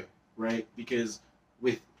 Yeah. right? Because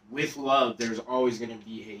with love, there's always gonna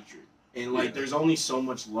be hatred, and like Yeah. there's only so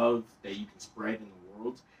much love that you can spread in the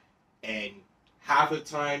world, and half the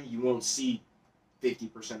time you won't see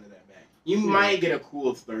 50% of that back. You Yeah. might get a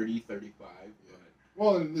cool 30, 35. Yeah.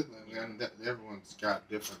 Well, and everyone's got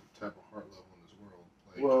different type of heart level in this world.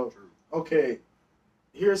 Like, Well, okay,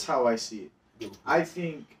 here's how I see it. true. I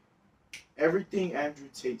think everything Andrew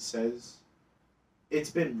Tate says, it's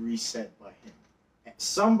been reset by him.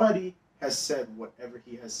 Somebody has said whatever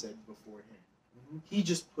he has said before him. Mhm. He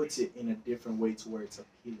just puts it in a different way to where it's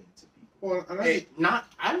appealing to people. Well, and I Hey, think,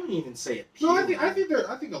 I don't even say it. no, I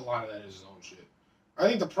think a lot of that is his own shit. I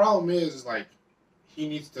think the problem is like he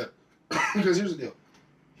needs to because here's the deal.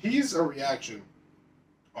 He's a reaction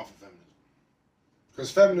off of feminism.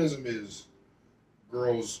 Because feminism is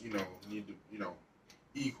girls, need to,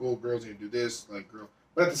 equal, girls need to do this, like girl.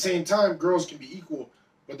 But at the same time, girls can be equal.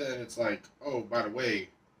 But then it's like, oh, by the way,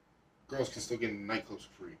 girls can still get in nightclubs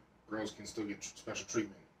for free. Girls can still get special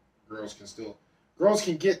treatment. Girls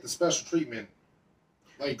can get the special treatment.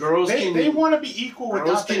 Like they want to be equal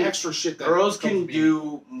without the extra shit. That girls can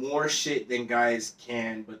do more shit than guys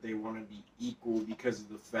can, but they want to be equal because of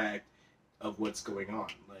the fact of what's going on.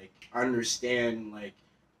 Like, understand, like,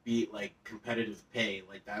 be like competitive pay,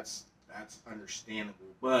 like that's understandable.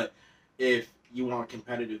 But if you want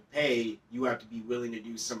competitive pay, you have to be willing to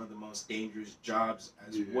do some of the most dangerous jobs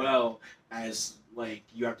as well as, like,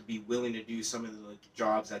 you have to be willing to do some of the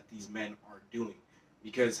jobs that these men are doing,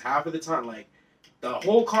 because half of the time, like, the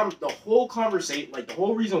whole conversation, like, the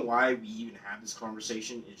whole reason why we even have this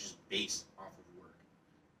conversation is just based off of work.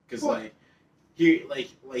 Because, like,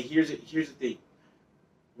 here's the thing: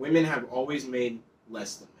 women have always made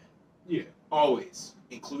less than men. Yeah, always,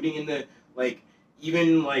 including in the, like,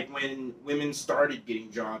 even like when women started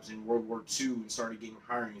getting jobs in World War II and started getting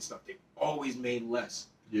hiring and stuff, they always made less.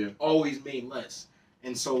 Yeah, always made less.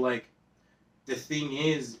 And so, like, the thing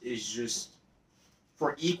is just,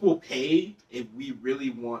 for equal pay, if we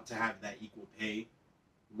really want to have that equal pay,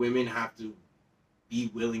 women have to be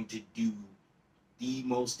willing to do the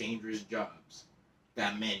most dangerous jobs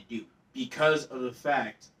that men do, because of the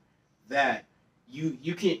fact that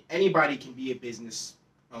anybody can be a business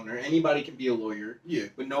owner, anybody can be a lawyer,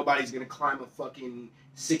 but nobody's gonna climb a fucking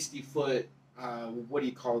 60-foot what do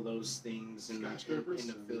you call those things in the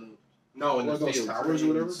field? No, in the field. Towers or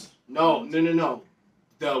whatever. No.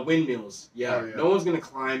 The windmills. Yeah. Oh, yeah. No one's gonna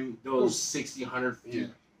climb those 60, 100 feet. Yeah.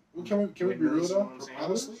 Well, can we be real though?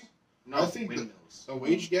 Honestly, no, I think the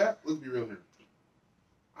wage gap. Let's be real here.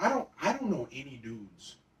 I don't know any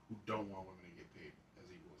dudes who don't want women to get paid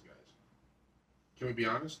as equal as guys. Can we be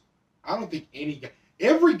honest? I don't think any guy.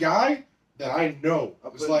 Every guy that I know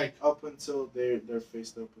is like up until they're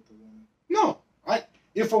faced up with a woman. No,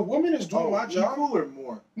 if a woman is doing my job, equal or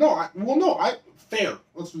more. No, fair.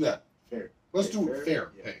 Let's do that. Fair. Let's do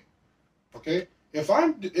fair pay. Okay. If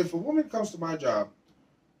a woman comes to my job,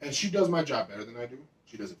 and she does my job better than I do,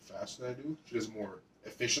 she does it faster than I do, she does it more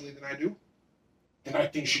efficiently than I do, then I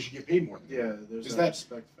think she should get paid more than me. Yeah, there's that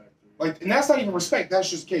respect factor. Like, and that's not even respect. That's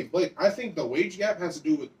just okay. But I think the wage gap has to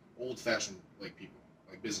do with old-fashioned like people,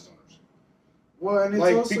 like business owners. Well, and it's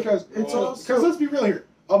like also, because let's be real here.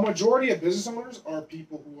 A majority of business owners are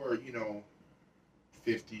people who are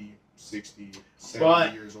 50, 60,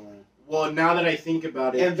 70 years old. Well, now that I think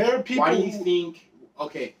about it, and there are people. Why do you think?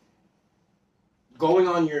 Okay, going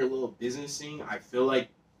on your little business thing, I feel like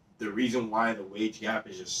the reason why the wage gap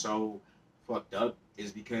is just so fucked up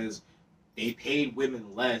is because they paid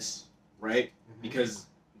women less, right? Mm-hmm. Because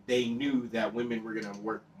they knew that women were gonna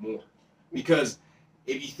work more. Because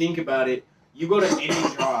if you think about it, you go to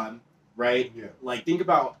any job, right? Yeah. Like, think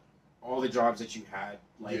about all the jobs that you had,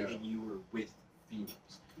 like, and you were with females.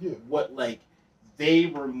 Yeah. What, like, they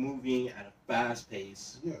were moving at a fast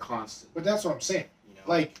pace, constantly. But that's what I'm saying.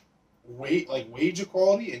 Like, wage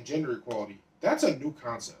equality and gender equality, that's a new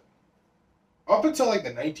concept. Up until like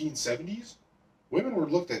the 1970s, women were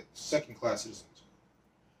looked at second-class citizens.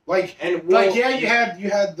 Like, you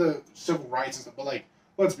had the civil rights and stuff, but like,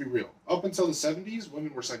 let's be real. Up until the 70s,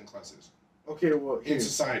 women were second-class citizens. Okay, well, in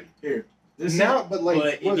society. But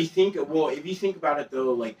if you think about it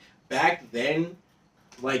though, like, back then,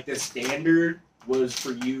 like, the standard was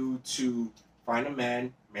for you to find a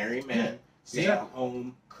man, marry a man, stay at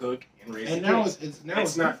home, cook, and raise and a now kid.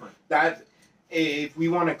 it's not different. That, if we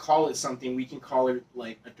want to call it something, we can call it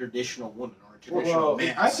like a traditional woman or a traditional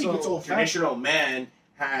man. I think it's old. Traditional man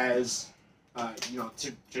has,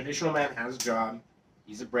 traditional man has a job.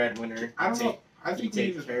 He's a breadwinner. I don't know. I think we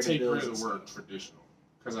need to take rid of the word traditional,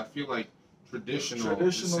 because I feel like traditional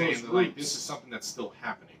is saying that, like, this is something that's still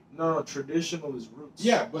happening. No, traditional is roots.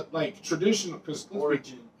 Yeah, but like traditional, because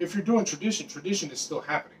if you're doing tradition is still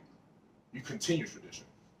happening. You continue tradition.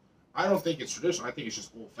 I don't think it's traditional. I think it's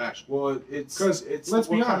just old fashioned. Well, it's let's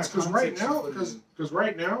be honest. Because right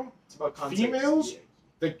now, it's about context. Females,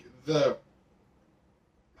 the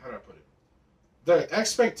how do I put it? The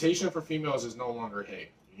expectation for females is no longer, hey,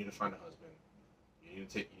 you need to find a husband. You need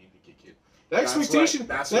to get kids. The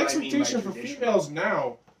expectation for females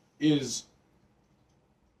now is,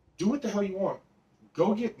 do what the hell you want.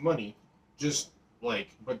 Go get money. Just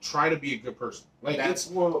but try to be a good person. Like, that's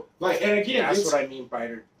and again, that's what I mean by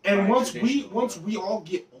it. And once we all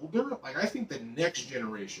get older, like, I think the next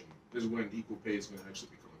generation is when equal pay is going to actually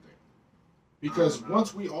become a thing. Because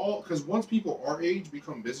once people our age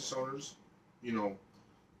become business owners,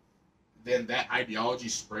 then that ideology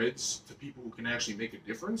spreads to people who can actually make a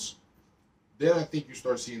difference. then I think you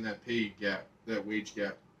start seeing that pay gap, that wage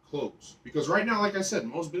gap close. Because right now, like I said,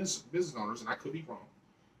 most business owners, and I could be wrong,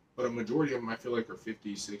 but a majority of them I feel like are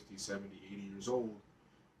 50, 60, 70, 80 years old.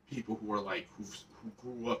 People who are like, who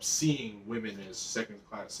grew up seeing women as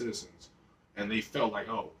second-class citizens, and they felt like,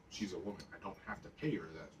 oh, she's a woman, I don't have to pay her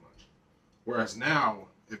that much. Whereas now,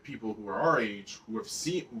 if people who are our age, who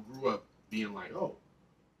grew up being like, oh,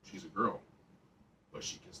 she's a girl, but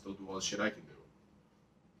she can still do all the shit I can do.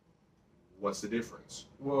 What's the difference?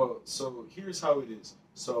 Well, so here's how it is.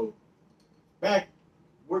 So,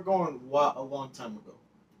 we're going a long time ago.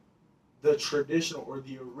 The traditional or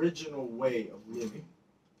the original way of living.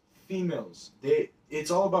 Females,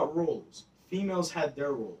 it's all about roles. Females had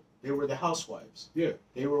their role. They were the housewives. Yeah.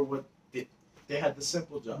 They were they had the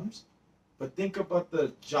simple jobs. But think about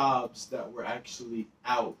the jobs that were actually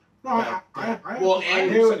out. No, I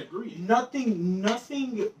agree.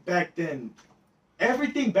 Nothing back then.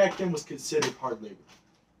 Everything back then was considered hard labor.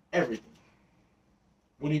 Everything.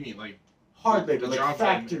 What do you mean, like hard labor, the like jobs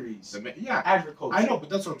factories, yeah, agriculture. I know, but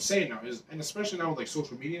that's what I'm saying now. And especially now with like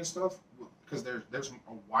social media and stuff, because there's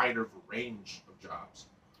a wider range of jobs.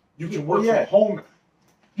 You can work from home.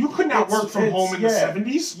 You could not work from home in the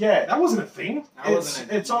 70s. Yeah, that wasn't a thing.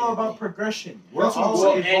 It's all about progression. We're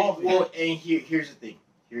all evolving. And here's the thing.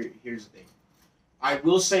 Here's the thing. I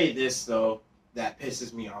will say this though, that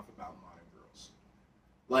pisses me off about modern girls.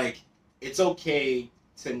 Like, it's okay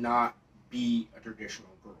to not be a traditional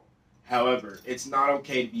girl. However, it's not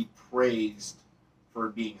okay to be praised for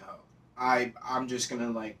being a hoe. I'm just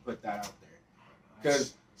gonna like put that out there,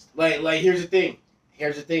 because like here's the thing,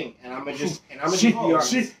 and I'm gonna just be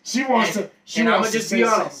honest. She wants to. And I'm gonna just be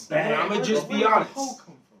honest. And I'm gonna just be honest.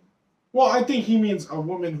 Well, I think he means a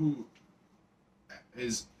woman who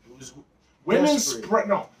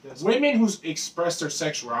women who express their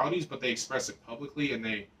sexualities, but they express it publicly, and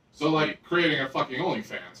they like creating a fucking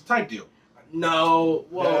OnlyFans type deal. No,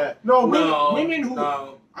 well, women who.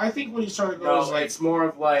 No. I think what he's trying to go is like, it's more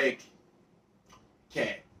of like,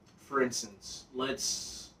 okay, for instance,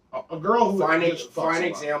 let's a girl who find an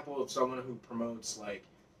example of someone who promotes like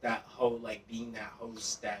that hoe, like being that hoe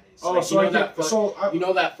status. Oh, like, so you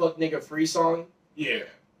know that fuck nigga free song? Yeah.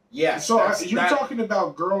 Yeah. So you're talking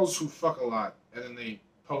about girls who fuck a lot, and then they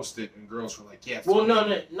post it, and girls were like, "Yeah." Well, no,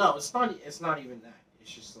 it's not. It's not even that.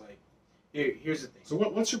 It's just like, here's the thing. So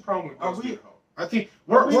what's your problem with girls being hoe? I think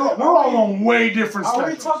we're all on way different spectrums. Are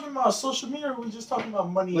we talking about social media, or are we just talking about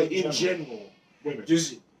money like in general? Women.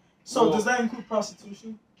 So does that include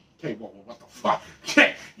prostitution? Okay, what the fuck?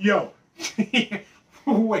 Okay, yo.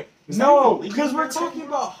 Wait. No, because we're talking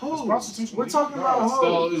about hoes. We're talking about hoes. It's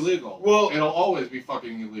still illegal. Well, it'll always be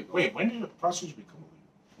fucking illegal. Wait, when did prostitution become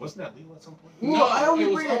illegal? Wasn't that legal at some point? No, it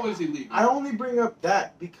was always illegal. I only bring up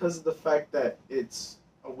that because of the fact that it's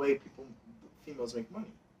a way females make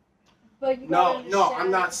money. But you no,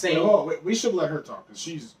 I'm not saying. No, we should let her talk because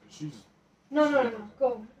she's. No.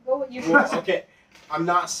 Go what you. Well, okay, I'm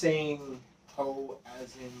not saying hoe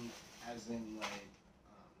as in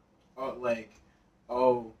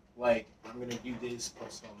like I'm gonna do this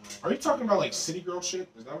post on. Are you talking about like city girl shit?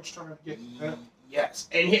 Is that what you're trying to get at? Yes,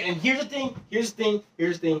 and here's the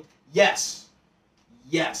thing. Yes.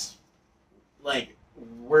 Like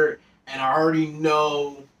and I already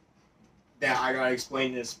know that I gotta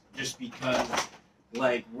explain this just because,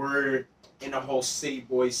 like, we're in a whole city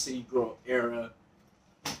boy, city girl era.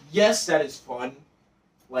 Yes, that is fun.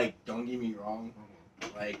 Like, don't get me wrong.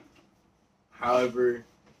 Like, however,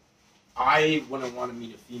 I wouldn't want to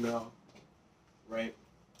meet a female, right?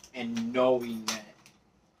 And knowing that,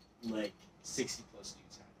 like, 60 plus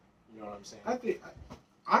dudes have it. You know what I'm saying? I think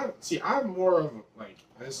I'm more of like,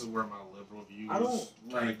 this is where my liberal views. I don't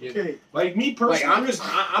like it. Okay. Like me personally, like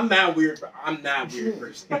I'm that weird. I'm that weird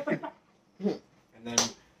person. And then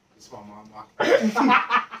it's my mom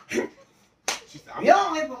walking. You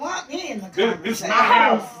don't even want me in the conversation. This is my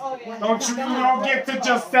house. Oh, yeah. Don't get to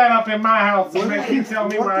just set up in my house and make you tell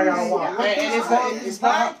me where I gotta walk. It's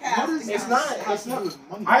not.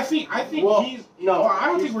 I think Well, he's no. I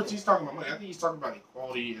don't think he's talking about money. I think he's talking about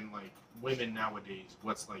equality and like women nowadays.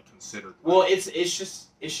 What's like considered. Well, it's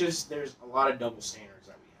just there's a lot of double standards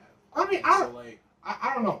that we have. I mean,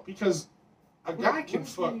 I don't know because a guy can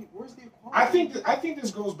fuck. Where's the equality? I think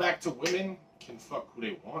this goes back to women can fuck who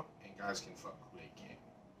they want and guys can fuck who they can't.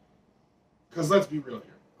 Because let's be real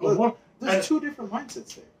here. There's two different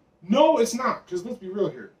mindsets there. No, it's not. Because let's be real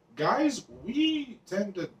here. Guys, we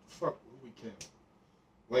tend to fuck who we can.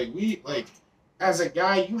 Like, as a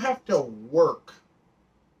guy, you have to work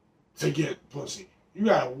to get pussy. You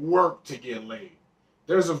gotta work to get laid.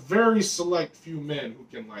 There's a very select few men who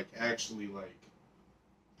can, like, actually, like,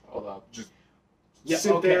 Hold up. just Yeah,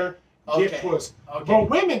 sit okay. there, get puss. Okay. But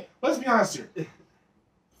women, let's be honest here.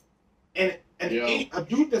 And an Yo. 8, a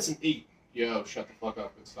dude that's an 8. Yo, shut the fuck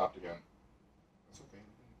up. It stopped again. That's okay.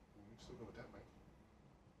 We can still go with that,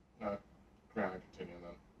 man. Continue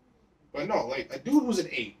then. But no, like a dude who's an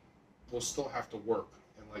 8 will still have to work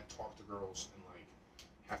and like talk to girls and like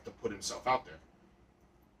have to put himself out there.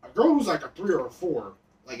 A girl who's like a 3 or a 4,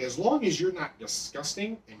 like as long as you're not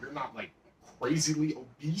disgusting and you're not like crazily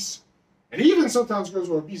obese, and even sometimes girls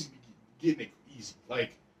who are obese be getting it easy.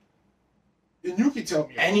 Like, and you can tell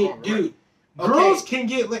me, if I'm Any wrong, right? dude. Girls Okay. can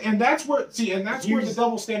get, and that's where where the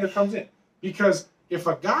double standard comes in. Because if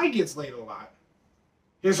a guy gets laid a lot,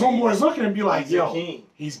 his homeboys look at him and be like, He's a "Yo, king.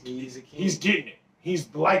 he's a king. he's getting it.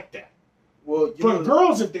 He's like that." Well, you But know,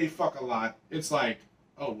 girls, if they fuck a lot, it's like,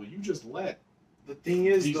 "Oh, well, you just let the thing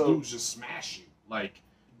is these though, dudes just smash you. Like,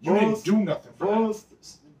 you didn't do nothing for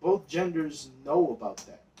that." both genders know about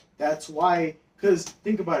that. That's why, because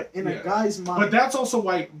think about it, in Yeah. a guy's mind. But that's also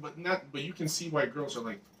why, but you can see why girls are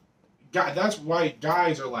like, that's why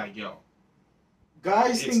guys are like, "Yo,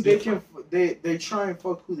 guys It's think different. they try and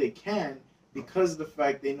fuck who they can because of the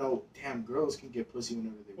fact they know, damn, girls can get pussy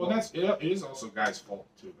whenever they well, want. it is also guys' fault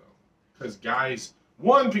too, though, because guys,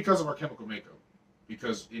 one, because of our chemical makeup,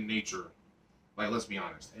 because in nature, like let's be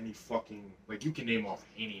honest, any fucking like you can name off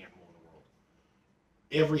any animal in the world.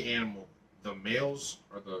 Every animal, the males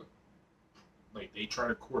are like they try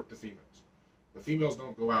to court the females. The females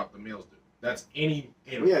don't go out, the males do. That's any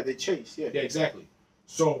animal. Yeah, they chase. Yeah. Yeah, exactly.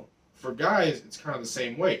 So for guys, it's kind of the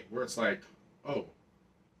same way, where it's like, oh,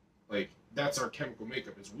 like that's our chemical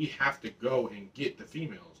makeup. Is we have to go and get the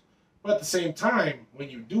females, but at the same time, when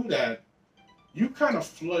you do that, you kind of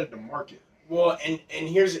flooded the market. Well, and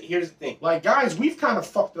here's the thing. Like guys, we've kind of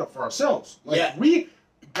fucked it up for ourselves. Like Yeah. we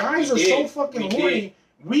guys We are so did. fucking We horny.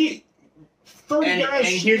 We 30 And guys.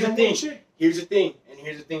 here's the shooting thing. one chick. Here's the thing. And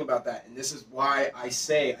here's the thing about that. And this is why I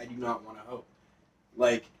say I do not want to hoe.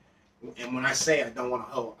 Like, and when I say I don't want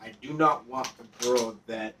to hoe, I do not want a girl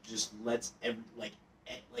that just lets like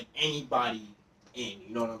anybody in.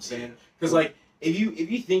 You know what I'm saying? Because like if you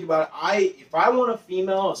think about it, if I want a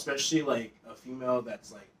female, especially like a female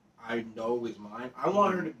that's like I know is mine, I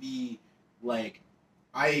want her to be like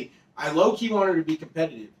I low key want her to be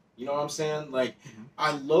competitive. You know what I'm saying? Like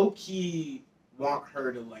I low key want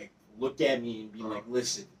her to like look at me and be like,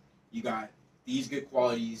 listen, you got these good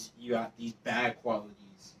qualities, you got these bad qualities.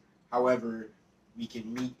 However, we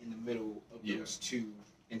can meet in the middle of those two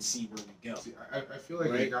and see where we go. See, I feel like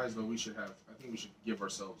Right. as guys though I think we should give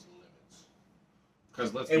ourselves limits.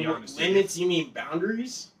 Because let's And be with honest. here. limits, you mean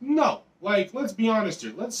boundaries? No, like let's be honest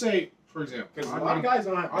here. Let's say, for example, Because a I'm lot of not- guys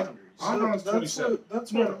don't have I'm- boundaries. I'm not 27.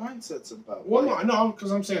 That's No, what mindset's about. Well, Like, no,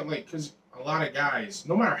 because I'm saying like, because a lot of guys,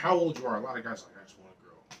 no matter how old you are, a lot of guys are like, I just want a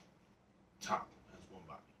girl, top has one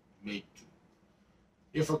body, maybe two.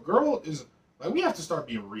 If a girl is like, we have to start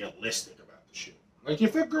being realistic about the shit. Like,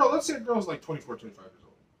 if a girl, let's say a girl's like 24, 25 years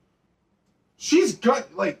old, she's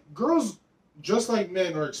got like girls, just like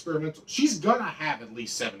men are experimental. She's gonna have at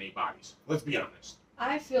least 7, 8 bodies. Let's be honest.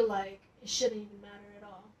 I feel like it shouldn't even matter at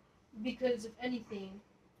all. Because if anything,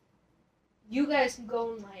 you guys can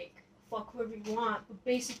go and like fuck whoever you want, but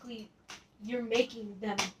basically you're making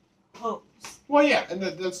them hoes. Well, yeah, and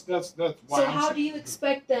that's why. So I'm how saying- do you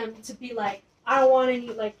expect them to be like, I don't want any,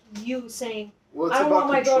 like you saying, well, it's I don't about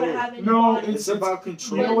want my girl control. to have any No, body. It's about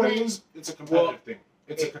control. You know what it then- is? It's a competitive Well, thing.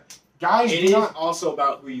 It's guys It do is not. also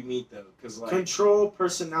about who you meet though, because like Control,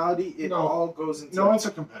 personality, it No. all goes into. No, it's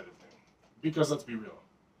a competitive thing. Because let's be real.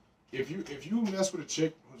 If you mess with a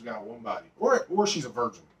chick who's got one body, or she's a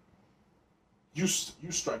virgin, you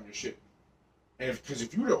strutting your shit. And because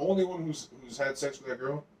if you're the only one who's had sex with that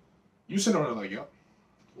girl, you sit on there like, yep.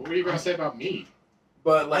 What were you gonna say about me?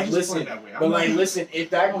 But I like just listen, play that way. I'm but not- like listen, if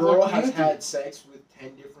that Oh, girl look, has you do. had sex with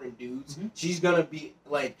 10 different dudes, Mhm. she's gonna be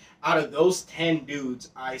like out of those 10 dudes,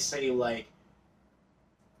 I say like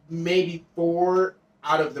maybe 4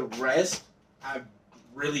 out of the rest have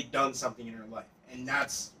really done something in her life, and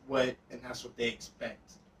that's what they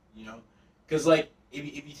expect, you know? Because like if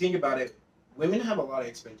you think about it, women have a lot of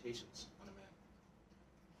expectations on a man.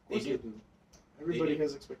 Of course They they do. do. Everybody They do.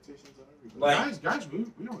 has expectations on everybody. Like- guys, we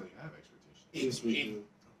don't really have expectations. Yes, we do.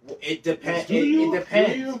 It depends. Do you? It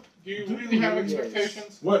depends. Do you Do really you have really?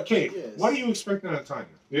 expectations? What, Kate? Yes. What are you expecting at a time?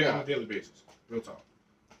 Yeah. On a daily basis. Real talk.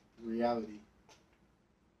 Reality.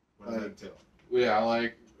 What does that entail? Yeah,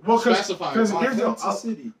 like Well, specify. because here's the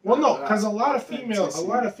Authenticity. well, no, because a lot of females,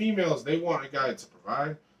 Authenticity. they want a guy to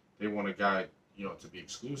provide. They want a guy, to be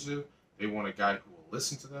exclusive. They want a guy who will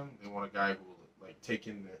listen to them. They want a guy who will like take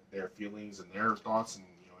in their feelings and their thoughts and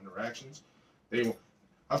interactions.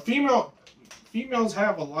 A female, females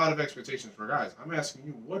have a lot of expectations for guys. I'm asking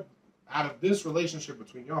you, what out of this relationship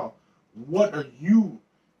between y'all, what are you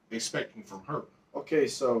expecting from her? Okay,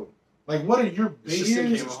 so Like, what are your basic?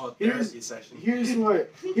 Here's what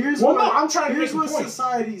I'm trying to here's make a what point.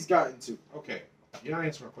 society's gotten to. Okay, you're not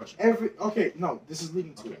answering my question. No, this is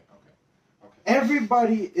leading to Okay, it. okay.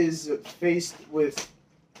 Everybody is faced with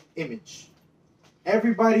image.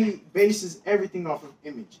 Everybody bases everything off of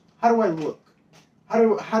image. How do I look? How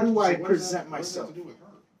do I present myself? What does that have to do with her?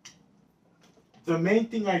 The main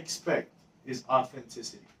thing I expect is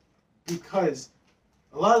authenticity, because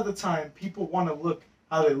a lot of the time people want to look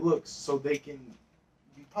how they look so they can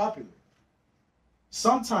be popular.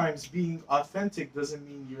 Sometimes being authentic doesn't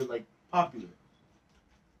mean you're like popular.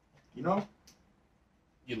 You know?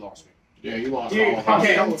 You lost me. Yeah, you lost Here, me.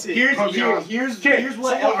 okay, Authentic. here's what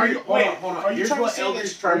So are you- Elvis. hold Wait, on, hold on. are you Here's trying to what say Elvis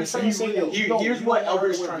that- trying are to you say. trying to say that you don't- Here's you what don't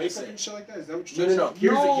wear Elvis trying to makeup say. and shit like that? Is that what you're trying No. to say?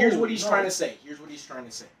 Here's what he's No. trying to say. Here's what he's trying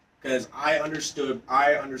to say. Because I understood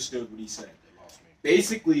what he said. They lost me.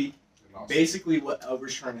 Basically, They lost me. basically what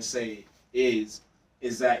Elvis trying to say is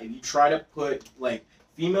that if you try to put like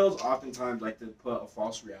females oftentimes like to put a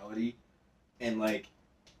false reality and like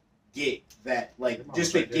get that like Your just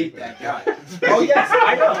mom's to right get there, that baby. guy. Oh yes,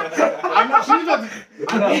 I know. I know.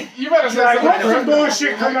 I know. You better say Right, what right. some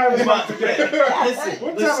bullshit come out of his mouth But, today. listen,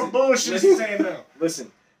 What type listen, of bullshit is listen. he saying now?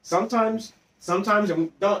 Listen, sometimes, and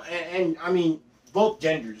we don't, and I mean, both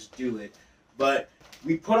genders do it, but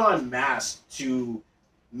we put on masks to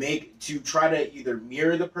try to either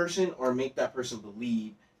mirror the person or make that person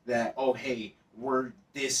believe that, oh, hey, we're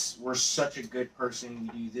such a good person,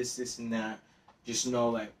 we do this, and that. Just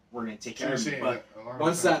know that we're gonna take care of you. But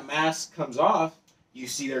once that mask comes off, you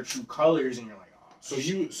see their true colors, and you're like,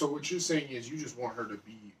 oh. So what you're saying is you just want her to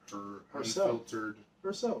be Herself. unfiltered,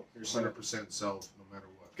 Herself. 100% self, no matter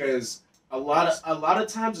what. Because a lot of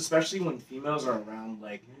times, especially when females are around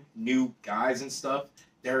like new guys and stuff,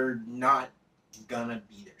 they're not gonna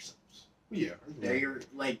be themselves. Yeah. They're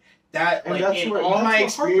like that. And Like that's in where- all that's my where heartbreak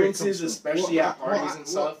experiences, comes from. especially Well, at parties well, and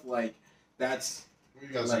stuff, like that's What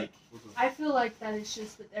you guys like- like? I feel like that is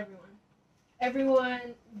just with everyone. Everyone,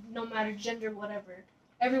 no matter gender, whatever,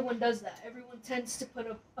 everyone does that. Everyone tends to put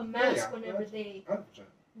a mask yeah, whenever right. they 100%.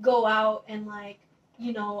 go out and like,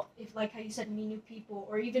 you know, if like how you said, meet new people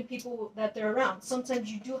or even people that they're around.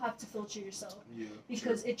 Sometimes you do have to filter yourself Yeah.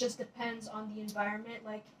 because it just depends on the environment.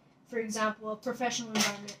 Like, for example, a professional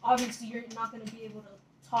environment. Obviously, you're not going to be able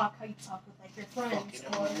to talk how you talk with like your friends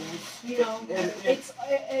or you know,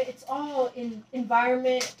 it's all in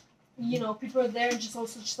environment. You know, people are there and just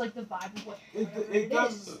also just like the vibe of what It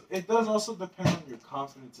does also depend on your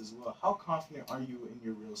confidence as well. How confident are you in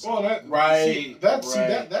your real self? Well, that Right,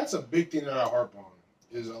 right. that's a big thing that I harp on.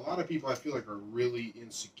 Is a lot of people I feel like are really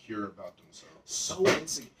insecure about themselves. so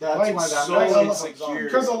insecure. That's Like, why that so mask comes insecure. on.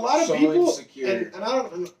 Because a lot of So people, insecure. and I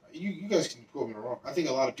don't, you guys can quote me wrong. I think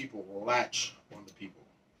a lot of people latch on to people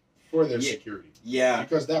for their Yeah. security Yeah,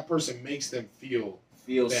 because that person makes them feel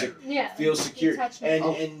feel better. secure. yeah, Feel the secure. attachment.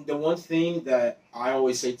 And the one thing that I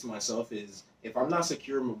always say to myself is, if I'm not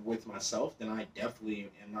secure with myself, then I definitely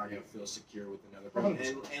am not gonna feel secure with another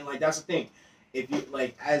person. And like that's the thing, if you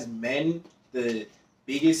like as men, the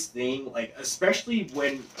biggest thing, like especially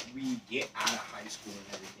when we get out of high school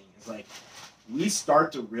and everything, is like we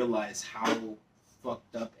start to realize how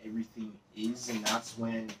fucked up everything is, and that's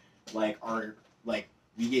when like our like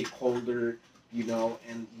we get colder, you know,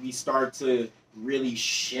 and we start to really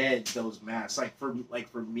shed those masks. Like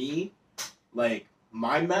for me, like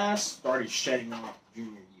my mask started shedding off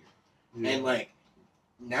junior year, and like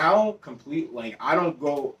now complete like I don't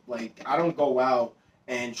go out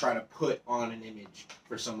and try to put on an image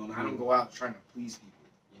for someone. I don't go out trying to please people.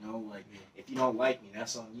 You know, like if you don't like me,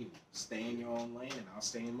 that's on you. Stay in your own lane, and I'll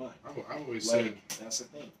stay in mine. I always said, Like that's the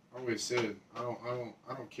thing. I always said, I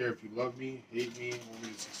don't care if you love me, hate me, want me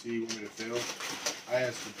to succeed, want me to fail. I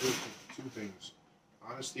ask for two things: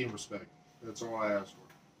 honesty and respect. That's all I ask for.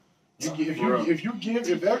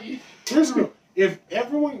 Here's the real. If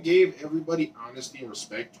everyone gave everybody honesty and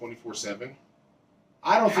respect 24/7,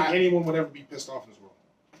 I don't think anyone would ever be pissed off in this world.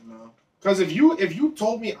 No. Because if you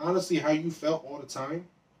told me honestly how you felt all the time,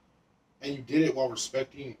 and you did it while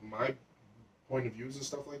respecting my point of views and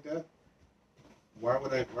stuff like that, why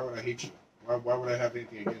would I hate you? Why would I have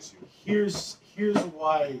anything against you? Here's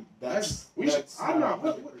why that's I'm not.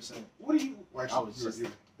 100%. What do you? Well, I was just-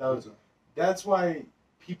 you're- that was- That's why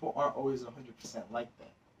people aren't always 100% like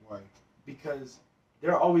that, why? because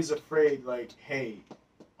they're always afraid. Like, hey,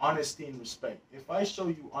 honesty and respect. If I show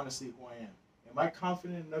you honestly who I am I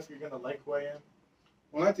confident enough you're gonna like who I am?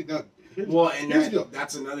 Well, I think that.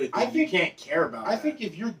 That's another thing. I think you can't care about. I think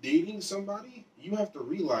if you're dating somebody, you have to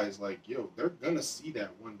realize, like, yo, they're gonna see that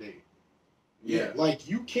one day. Yeah. Like,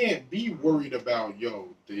 you can't be worried about, yo,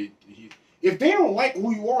 if they don't like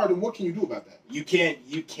who you are, then what can you do about that? You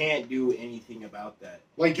can't do anything about that.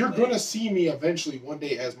 Like, you're gonna see me eventually one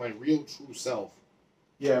day as my real true self.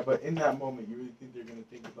 Yeah, but in that moment, you really think they're gonna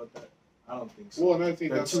think about that? I don't think so. Well, and I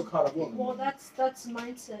think They're that's too caught up. Well, that's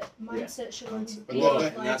mindset. Mindset should only But be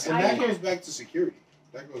that, like, that goes back to security.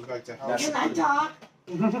 That goes back to how. That's Can I talk?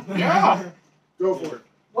 Yeah. Go for it.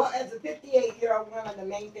 Well, as a 58-year-old woman, the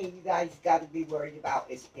main thing you guys got to be worried about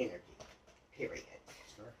is energy. Period.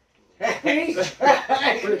 Well,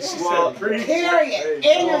 Period.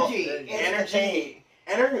 Energy.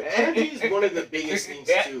 Energy is one of the biggest things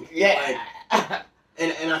too. Yeah. Like,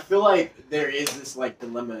 and I feel like there is this like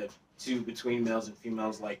dilemma too between males and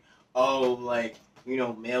females. Like, oh, like, you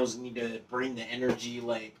know, males need to bring the energy,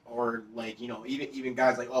 like, or like, you know, even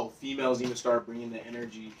guys like, oh, females need to start bringing the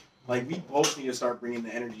energy. Like, we both need to start bringing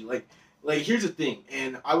the energy. Like here's the thing,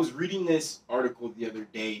 and I was reading this article the other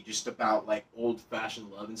day just about like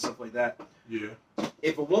old-fashioned love and stuff like that. Yeah.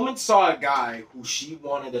 If a woman saw a guy who she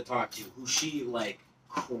wanted to talk to, who she like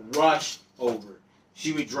crushed over,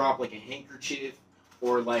 she would drop like a handkerchief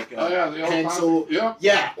or like a pencil,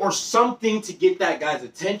 yeah, or something to get that guy's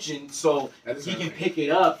attention so he can pick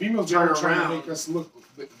it up. Females turn are trying to around. make us look.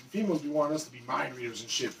 Females be wanting us to be mind readers and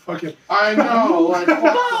shit. Fucking. I know. Like,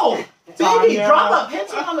 No, baby, Tanya. drop a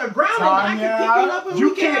pencil on the ground and I can pick it up and you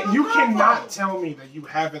we can have a cannot convo. tell me that you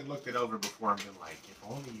haven't looked it over before and been like, if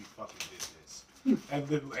only you fucking did this.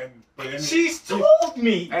 But then She's told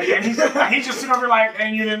me. and he's just sitting over like,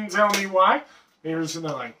 and you didn't tell me why. And you're just sitting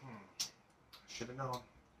there like, should have known.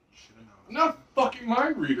 You should have known. I'm not a fucking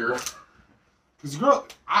mind reader.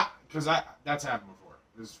 Because that's happened before.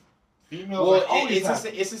 There's females. Well, like, always have.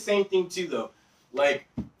 it's the same thing too, though. Like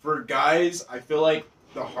for guys, I feel like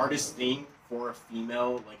the hardest thing for a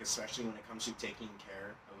female, like especially when it comes to taking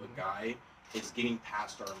care of a guy, is getting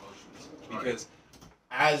past our emotions. Because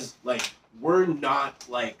as like we're not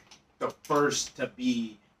like the first to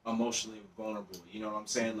be emotionally vulnerable. You know what I'm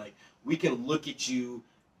saying? Like we can look at you,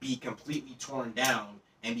 be completely torn down,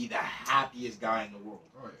 and be the happiest guy in the world.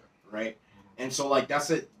 Oh yeah. Right? And so like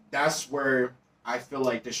that's where I feel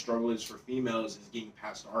like the struggle is for females is getting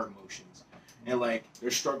past our emotions. And like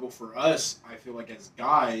their struggle for us, I feel like as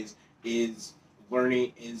guys is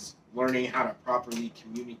learning how to properly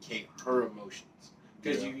communicate her emotions.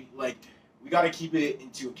 Because you like we got to keep it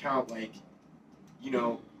into account, like, you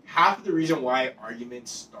know, half of the reason why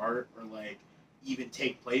arguments start or like even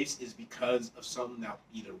take place is because of something that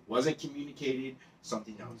either wasn't communicated,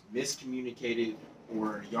 something that was miscommunicated,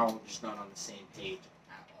 or y'all are just not on the same page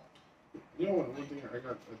at all. You know what? One thing I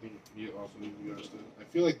think you also need to be understood. I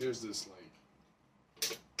feel like there's this like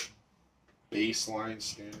baseline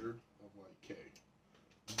standard of like,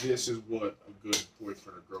 okay, this is what a good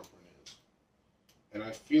boyfriend or girlfriend is, and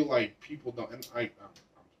I feel like people don't. And I'm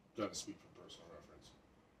gonna speak from personal reference.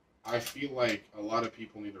 I feel like a lot of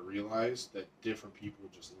people need to realize that different people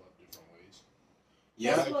just love different ways.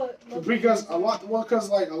 Yeah. That's what Because a lot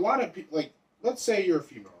of people, like, let's say you're a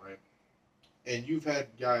female, right? And you've had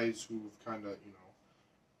guys who've kind of, you know,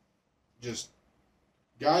 just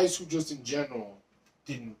guys who just in general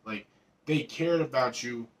didn't, like, they cared about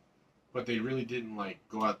you, but they really didn't, like,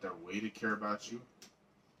 go out their way to care about you.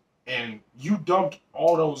 And you dumped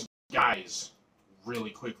all those guys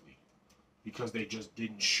really quickly because they just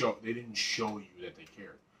didn't show you that they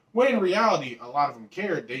cared. When in reality, a lot of them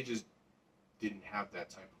cared, they just didn't have that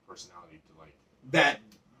type of personality to, like, That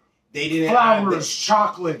they didn't flowers, have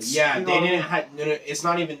chocolates. yeah, you know they what I didn't mean? have. No, it's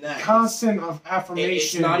not even that. Constant of It's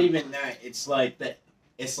affirmation. not even that. It's like that.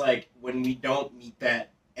 It's like when we don't meet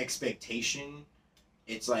that expectation,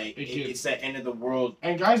 it's like it's the end of the world.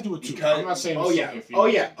 And guys do it too. Because I'm not saying. oh it's yeah, only a oh female.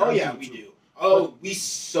 yeah, oh Guys yeah, do it we too. do. Oh, we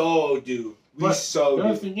so do. We But so The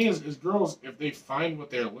other do. thing is girls, if they find what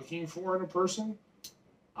they're looking for in a person,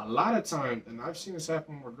 a lot of time, and I've seen this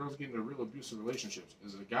happen where girls get into real abusive relationships,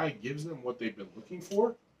 is a guy gives them what they've been looking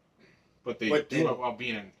for, but they But do then- it while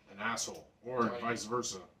being an asshole, or vice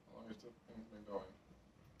versa. How long has the thing been going?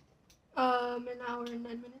 An hour and 9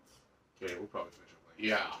 minutes. Okay, we'll probably finish it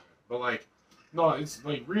later. Yeah. But like, no, it's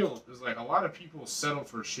like real. It's like a lot of people settle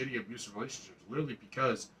for shitty abusive relationships literally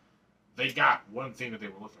because they got one thing that they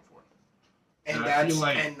were looking for. And I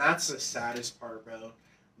feel that's the saddest part, bro.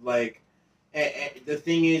 Like, the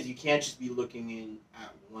thing is, you can't just be looking in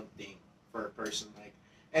at one thing for a person. Like,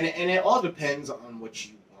 and it all depends on what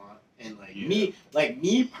you want. And like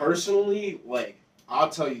me personally, like I'll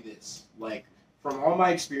tell you this, like from all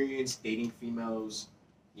my experience dating females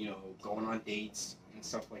going on dates and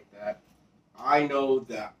stuff like that. I know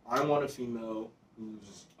that I want a female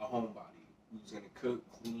who's a homebody, who's gonna cook,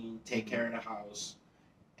 clean, take care of the house,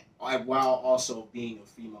 while also being a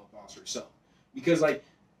female boss herself. Because like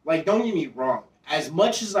don't get me wrong, as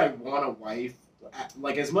much as I want a wife,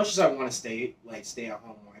 as much as I want to stay at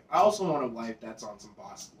home wife, I also want a wife that's on some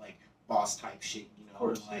boss type shit,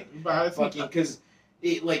 But I think because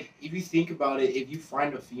if you think about it, if you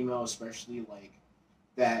find a female especially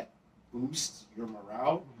that boosts your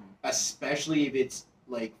morale, especially if it's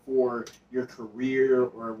for your career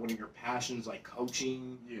or one of your passions like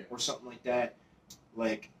coaching or something like that,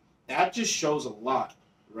 that just shows a lot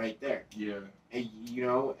right there. Yeah. And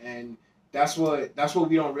and that's what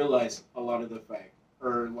we don't realize a lot of the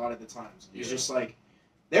times. It's just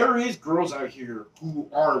there is girls out here who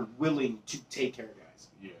are willing to take care of guys.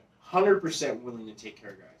 Yeah. 100% willing to take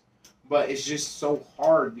care of guys. But it's just so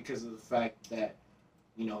hard because of the fact that,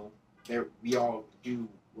 we all do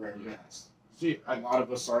wear masks. See, a lot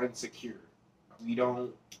of us are insecure. We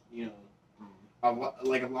don't, a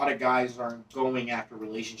lot of guys aren't going after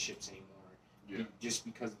relationships anymore. Yeah. Just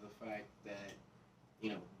because of the fact that,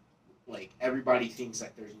 everybody thinks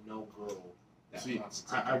that there's no girl that wants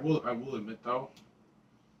to take I will admit though,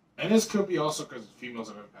 and this could be also because females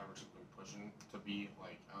have just been pushing to be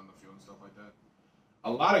out in the field and stuff like that.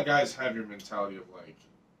 A lot of guys have your mentality of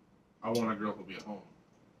I want a girl who'll be at home,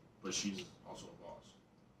 but she's also a boss.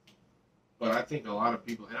 But I think a lot of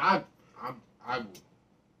people, and I'm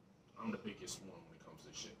the biggest one when it comes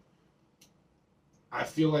to shit. I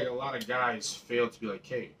feel like a lot of guys fail to be like,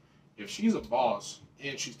 hey, if she's a boss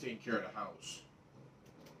and she's taking care of the house,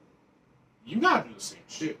 you gotta do the same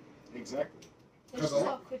shit. Exactly. It's Because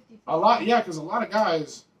about 50. because a lot of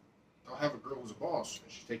guys, they'll have a girl who's a boss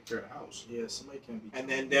and she takes care of the house. Yeah, somebody can be. And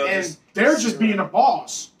then They're just being a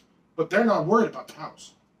boss, but they're not worried about the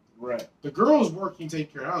house. right. The girl's working, taking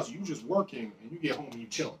care of the house. You just working, and you get home and you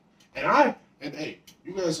chilling. And hey,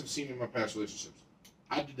 you guys have seen in my past relationships,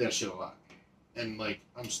 I did that shit a lot. And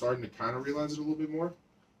I'm starting to kind of realize it a little bit more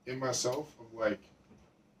in myself of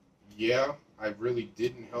yeah, I really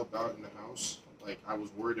didn't help out in the house. I was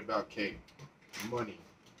worried about money.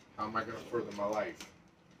 How am I gonna further my life?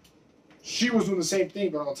 She was doing the same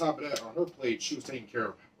thing, but on top of that, on her plate, she was taking care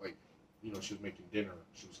of she was making dinner,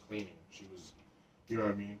 she was cleaning, she was, you know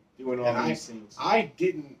what I mean? Doing all And these things. I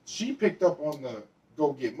didn't. She picked up on the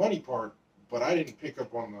go get money part, but I didn't pick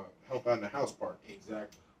up on the help out in the house part.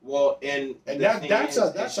 Exactly. Well, and that's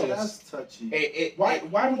touchy. Why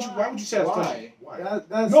would you say that's Why? touchy? Why?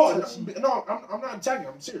 That's No, touchy. no, I'm not attacking.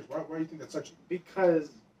 I'm serious. Why do you think that's touchy? Because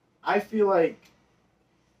I feel like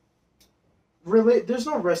there's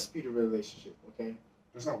no recipe to a relationship. Okay,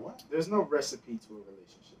 There's not what? there's no recipe to a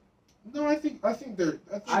relationship. No, I think there.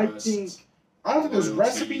 I Trust. think I don't think there's Loyalty.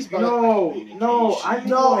 recipes, but no. I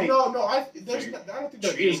no. like, I don't think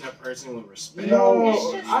there treating is. a person with respect. No,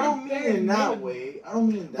 It's just I don't mean bare in that minimum. way. I don't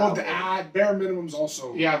mean in that Well, way. bare minimums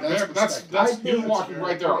also. Yeah, that's perspective. I you're think- walking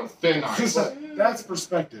right there on thin ice. That's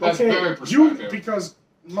perspective. That's Okay, very perspective. Because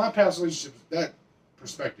my past relationships, that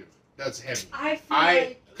perspective, that's heavy. I feel I-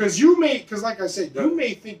 like Because like I said, you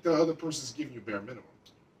may think the other person's giving you bare minimum,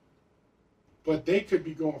 but they could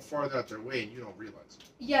be going farther out their way and you don't realize it.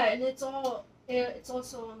 yeah, and it's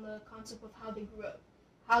also on the concept of how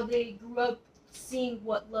they grew up seeing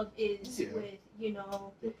what love is Yeah. with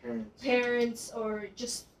Their parents. parents or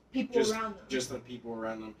just people around them. Just the people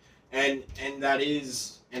around them, and that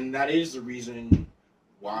is the reason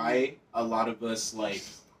why a lot of us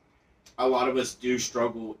do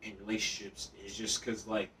struggle in relationships. Is just because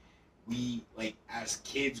we as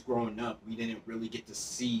kids growing up, we didn't really get to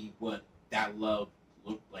see what that love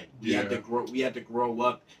looked like. We had to grow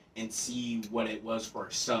up and see what it was for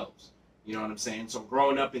ourselves. You know what I'm saying? So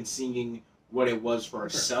growing up and seeing what it was for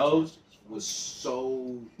ourselves was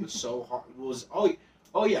so hard.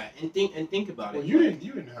 Oh yeah, and think about Well, it. you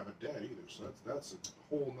didn't have a dad either, so that's a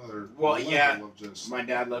whole nother. Well, level yeah. of just, My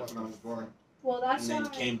dad left when I was born, Well, that's and then why.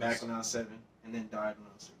 came back when I was 7, and then died when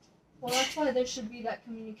I was 13. Well, that's why there should be that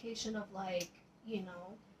communication of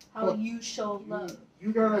how Well, you show love.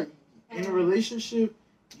 You gotta in a relationship.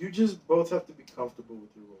 You just both have to be comfortable with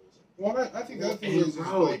your roles. Well, I think the other thing And is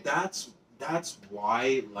bro, that's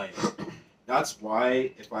why that's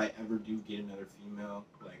why if I ever do get another female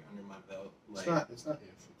under my belt, it's not if, it's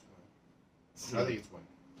when. I think it's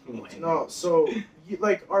when. No, so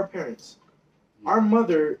our parents. Our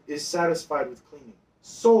mother is satisfied with cleaning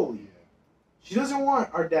solely. Yeah. She doesn't want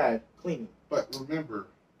our dad cleaning. But remember,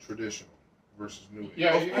 traditional versus new age.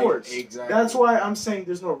 Yeah, Of course. Exactly. That's why I'm saying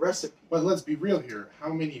there's no recipe. But let's be real here.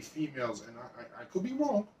 How many females, and I could be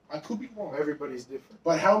wrong. I could be wrong. Everybody's different.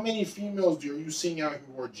 But how many females are you seeing out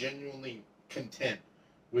who are genuinely content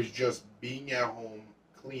with just being at home,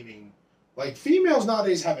 cleaning? Like, females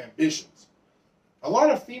nowadays have ambitions. A lot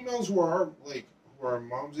of females who are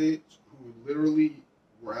mom's age, who literally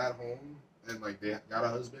were at home and like they got a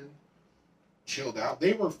husband, chilled out,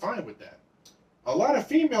 they were fine with that. A lot of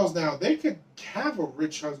females now, they could have a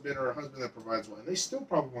rich husband or a husband that provides well, and they still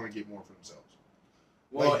probably want to get more for themselves.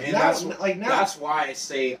 Well, Like, and now- that's why I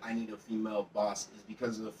say I need a female boss, is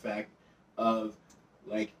because of the fact of,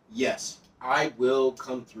 like, yes, I will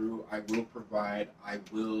come through, I will provide, I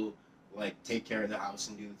will, like, take care of the house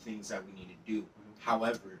and do the things that we need to do.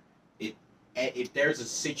 However, if there's a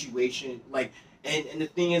situation, like, and the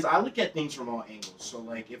thing is, I look at things from all angles. So,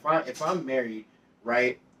 like, if I'm married,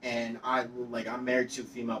 right, and I'm married to a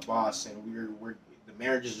female boss, and we're the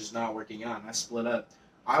marriage is just not working out, and I split up,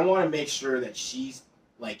 I want to make sure that she's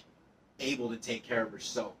like able to take care of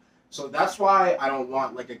herself. So that's why I don't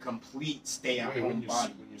want like a complete stay-at-home when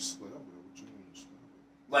body. you split up, what you mean when you split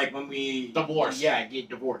up? Like when we Divorce. Yeah, get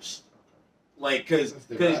divorced. Like because That's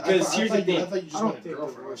different. here's the thing. I thought you I just don't wanted a think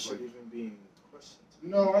girlfriend. divorce Like, should even be in question.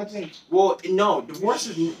 no, I think. Well, no, divorce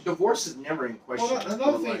is never in question. Well,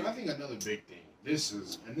 another But, thing. like, I think another big thing. This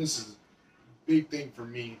is big thing for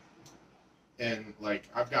me, and like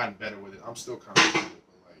I've gotten better with it. I'm still kind of with it,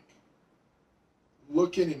 but like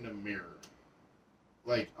looking in the mirror.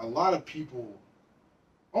 Like a lot of people,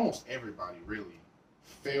 almost everybody really,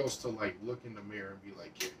 fails to like look in the mirror and be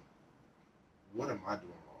like, hey, what am I doing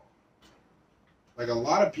wrong? Like a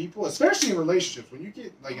lot of people, especially in relationships, when you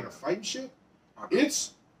get like in a fight and shit,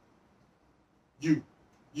 it's you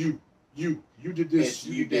did this, it's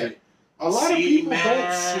you you did that. did. A lot of See, people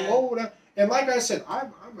man. don't slow down. And like I said, a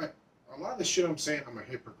lot of the shit I'm saying, I'm a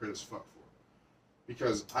hypocrite as fuck for.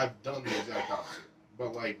 Because I've done the exact opposite.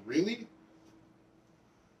 But like, really,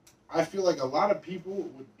 I feel like a lot of people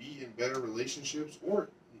would be in better relationships or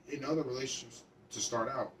in other relationships to start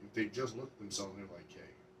out if they just look at themselves and they're like, hey,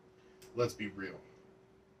 let's be real.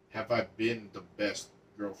 Have I been the best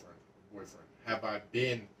girlfriend, boyfriend? Have I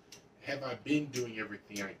been doing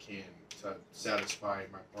everything I can to satisfy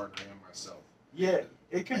my partner and myself? Yeah,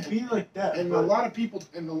 it could be like that. And but a lot of people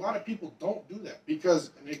don't do that because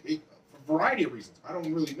for a variety of reasons. I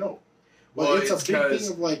don't really know. But Well, it's a it's big 'cause-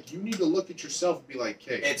 thing of like you need to look at yourself and be like,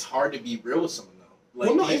 hey, It's hard to be real with someone though. Like,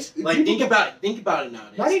 Well, no, like people- think about it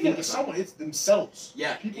nowadays. not even Think with about someone, it. it's themselves.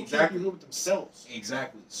 Yeah, People can't exactly. be real with themselves.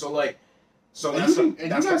 Exactly. So like, so And that's you, the, can,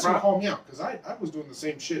 and that's you the guys can problem. call me out because I was doing the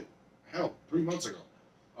same shit, 3 months ago,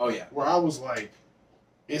 Oh yeah. where I was like,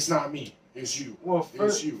 it's not me, it's you. well,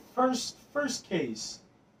 It's you. first case,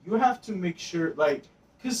 you have to make sure, like,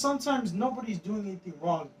 because sometimes nobody's doing anything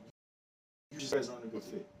wrong. You just guys aren't a good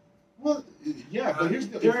fit. Well, yeah, but here's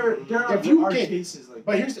the There if you are can- cases like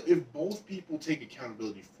But that. here's the, if both people take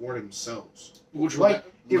accountability for themselves. Which Like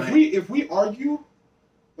Like- if we argue,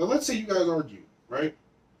 well, let's say you guys argue, right?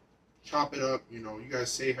 Chop it up, you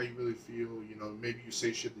guys say how you really feel, maybe you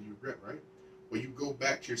say shit that you regret, right? Well, you go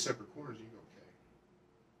back to your separate corners and you go,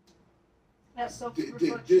 That self okay.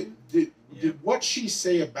 reflection. Did what she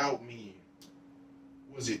say about me,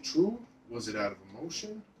 was it true? Was it out of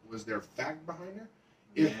emotion? Was there fact behind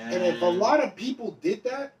it? And if a lot of people did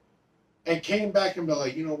that and came back and be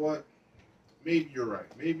like, you know what? Maybe you're right.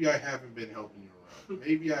 Maybe I haven't been helping you around.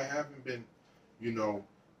 Maybe I haven't been,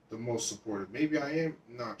 the most supportive. Maybe I am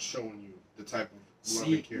not showing you the type of love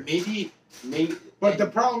and care. maybe. But the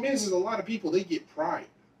problem is a lot of people, they get pride.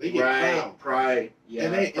 They get proud. pride.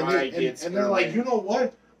 Yeah, and pride gets they're like, you know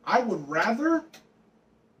what? I would rather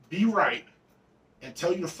be right and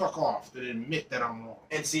tell you to fuck off than admit that I'm wrong.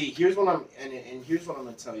 And see, here's what I'm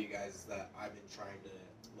gonna tell you guys is that I've been trying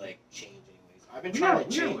to like change anyways. I've been trying to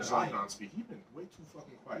change. Like, Adnan speak. You've been way too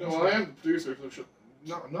fucking quiet. No, I am the producer. So shut-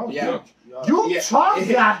 No, Yeah. You Yeah. talk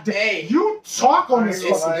that day. Hey, You talk on this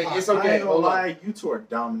It's- fucking it's podcast. okay. I ain't gonna hold on. lie, you two are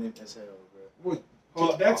dominant as hell, bro.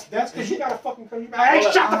 Well, that's because you gotta fucking come. Hold Hey,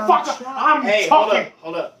 up. shut the fuck up! I'm hey, talking.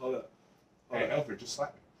 hold up. Hey, Alfred, just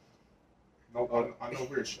slap me. No, I know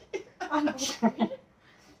weird shit. I know.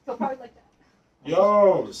 He'll probably like that.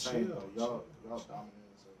 Yo, I'm just saying, chill, though, y'all dominant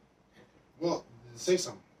as hell. Well, say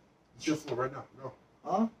something. It's your floor right now. Go.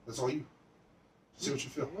 Huh? That's all you. See what you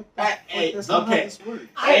feel. Hey, That's not how okay. this works.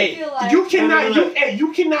 I Hey, feel like You cannot. look.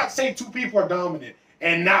 You cannot say two people are dominant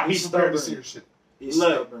and not be He's prepared to stubborn. see your shit. He's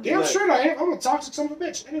Look, stubborn. Damn Look. straight I am. I'm a toxic son of a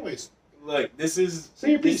bitch. Anyways. Look, this is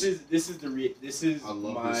Say your this piece. is this is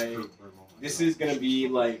my this is gonna be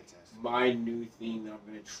like my new thing that I'm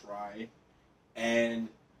gonna try, and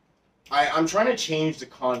I'm trying to change the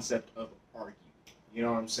concept of arguing. You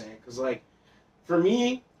know what I'm saying? Because like, for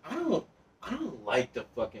me, I don't like the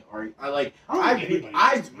fucking argue.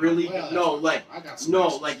 I really no like no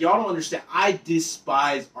like y'all don't understand. I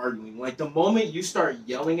despise arguing. Like the moment you start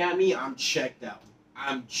yelling at me, I'm checked out.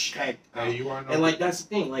 I'm checked out. Hey, you are And like that's the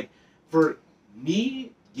thing. Like for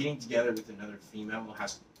me getting together with another female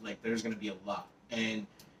there's gonna be a lot. And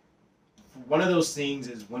one of those things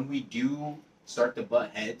is when we do start to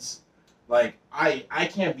butt heads, like I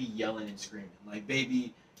can't be yelling and screaming. Like,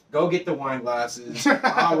 baby, go get the wine glasses.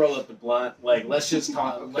 I'll roll up the blunt. Like, let's just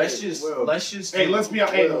talk. Okay, let's just. Hey, let's be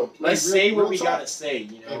hey, let's real, say what real we talk. gotta say.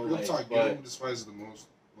 You know, Hey, real like, talk. You know who despises the most?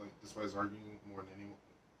 Like despises arguing more than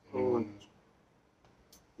anyone.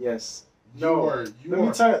 Yes. You No. are. Let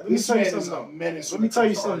me tell you This man something is a though. menace. Let me tell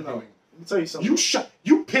you something though. Let me tell you something.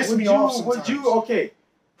 You piss me off sometimes. Would you okay?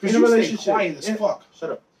 Because In a you relationship, stay quiet as fuck. Shut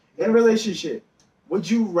up. In a relationship, would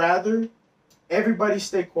you rather everybody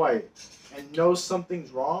stay quiet and know something's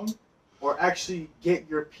wrong, or actually get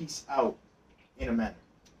your piece out in a manner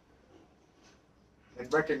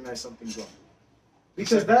and recognize something's wrong?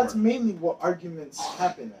 Because that's mainly what arguments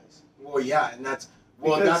happen as. Well, yeah, and that's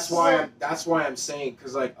Because- that's why I'm saying,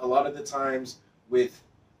 because like a lot of the times with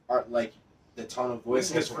art, like the tone of voice,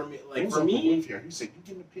 because for me, like Who's for up the me, roof here? You said you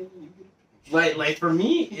get an opinion. You get an opinion. like for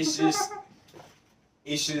me, it's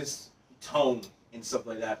just tone and stuff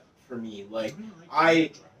like that. For me, like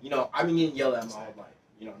you know, I've been getting yelled at my whole life.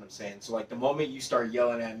 You know what I'm saying? So like the moment you start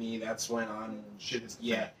yelling at me, that's when I'm Shit is the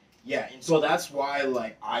yeah. fan. Yeah, and so that's why,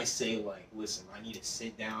 like, I say, like, listen, I need to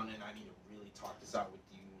sit down and I need to really talk this out with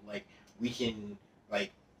you. Like, we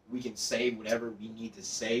can say whatever we need to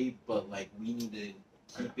say, but, like, we need to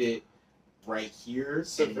keep it right here.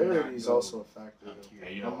 Severity is also a factor. up though. here.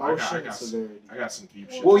 Hey, you know, Emotion I and got severity. I got some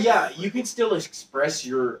deep shit. Well, yeah, you can still express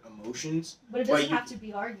your emotions. But it But doesn't you- have to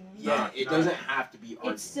be arguing. Yeah, it nah. doesn't have to be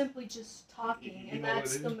arguing. It's simply just talking, You and know what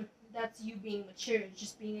that's it that's you being mature. It's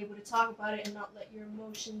just being able to talk about it and not let your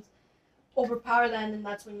emotions overpower that. And then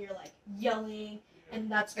that's when you're like yelling, and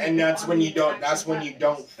that's when the That's when you argument don't. That's actually when you happens.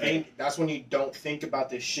 don't think. That's when you don't think about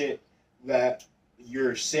the shit that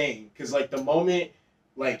you're saying. Because like the moment,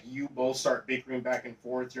 like you both start bickering back and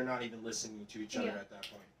forth, you're not even listening to each other Yeah. at that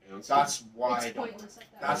point. You know, it's That's why. It's I don't. pointless at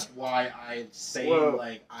that That's point. why I say Well-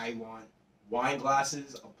 like I want wine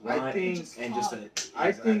glasses, a blunt, I think- and just a.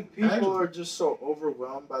 I think people are just so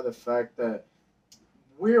overwhelmed by the fact that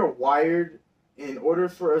we're wired. In order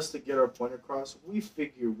for us to get our point across, we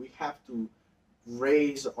figure we have to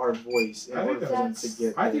raise our voice in I think order for them to that's-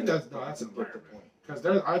 get. I think the- that's to an get the environment. point. Because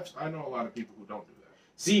there, I know a lot of people who don't do that.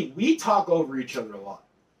 See, we talk over each other a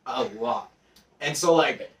lot, and so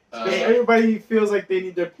like. Everybody feels like they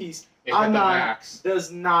need their piece. It I'm hit the not- max.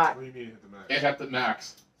 Does not. What do you mean hit the max? It hit the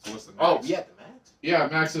max. So what's the max? Oh, yeah, the max. Yeah,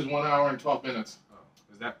 max is 1 hour and 12 minutes. Oh,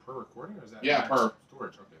 is that per recording or is that Yeah, max per.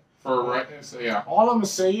 storage? Okay. For right, so yeah. All I'm gonna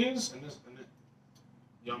say is, and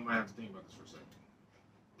y'all might have to think about this for a second.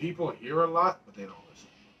 People hear a lot, but they don't listen.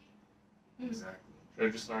 Mm. Exactly. Should I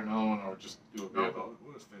just start knowing or just do a No, bit? but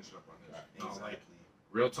we'll just finish up on this. No, Exactly. like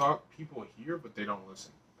real talk, people hear, but they don't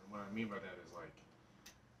listen. And what I mean by that is like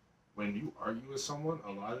when you argue with someone,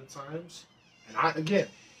 a lot of times, and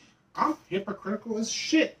I'm hypocritical as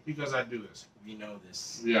shit because I do this. We know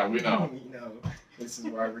this. Yeah, we know. We know. This is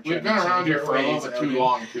why we're. We've trying been to around change here our for a little ways, bit too Elliot.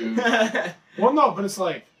 long, too. Well, no, but it's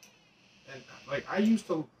like, and like I used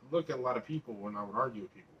to look at a lot of people when I would argue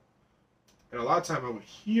with people, and a lot of time I would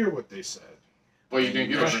hear what they said. But you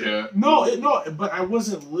didn't give a shit. No, but I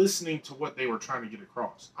wasn't listening to what they were trying to get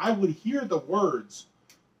across. I would hear the words,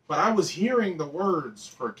 but I was hearing the words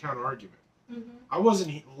for a counter argument. Mhm. I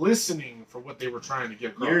wasn't listening for what they were trying to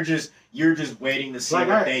get across. You're just waiting to see Like,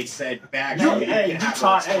 what I- they said back. You, so you hey, can you have a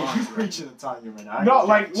talk. Hey, response, you right? preaching to Tanya right now. No,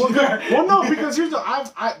 like, well, no, because here's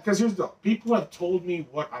the people have told me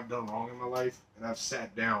what I've done wrong in my life, and I've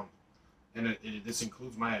sat down, and this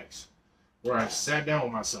includes my ex, where I sat down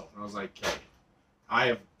with myself and I was like,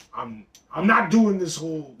 hey, I'm not doing this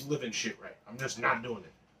whole living shit right. I'm just not doing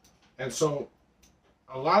it, and so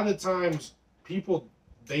a lot of the times people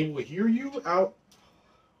they will hear you out,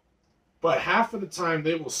 but half of the time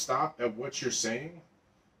they will stop at what you're saying,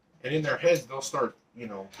 and in their heads they'll start cooking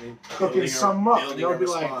Building a- something up. And Building they'll a be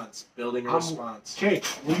like, response. Building a I'm- response. okay,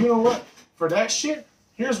 well, you know what? For that shit,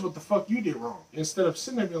 here's what the fuck you did wrong. Instead of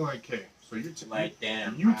sitting there being like, okay, so you're Like,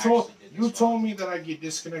 damn. you I told actually did this told wrong. me that I get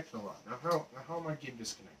disconnected a lot. Now how am I getting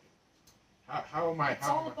disconnected? How am I? It's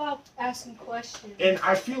How all am I? about asking questions. And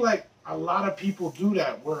I feel like a lot of people do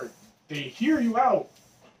that where they hear you out,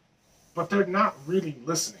 but they're not really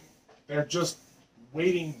listening. They're just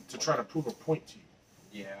waiting to try to prove a point to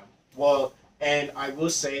you. Yeah. Well, and I will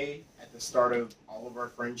say, at the start of all of our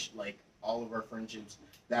friendships.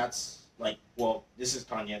 That's like, well, this is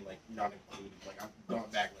Kanye, like not included. Like I've gone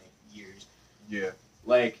back like years. Yeah.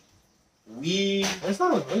 Like It's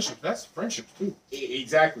not a relationship. That's friendships too.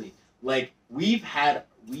 exactly. Like we've had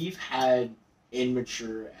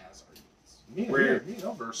immature ass arguments. Me and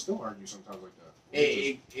Elver still argue sometimes like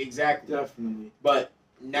that. Exactly. Definitely. But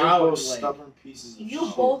Now now both it's like, stubborn pieces of You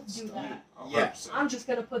shit. both do that. Yeah. I'm just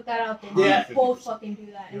gonna put that out there. Yeah. You both fucking do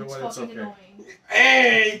that, You and know it's what, it's fucking okay. annoying.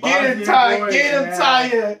 hey, get him, Bosnian Ty, boys, get him, man.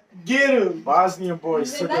 Taya. Get him. Bosnian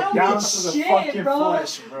boys Man, took that it don't down mean to the shit, fucking bro.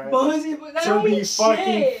 flesh, bro. That To don't the mean fucking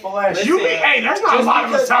shit. flesh. Listen, You be, hey, there's not a Just lot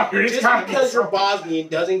of us because- out here. It's Just kind because you're of Bosnian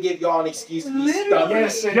doesn't give y'all an excuse to be Literally. stubborn.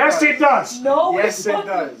 Yes, Yes, it does. No, Yes, it it fucking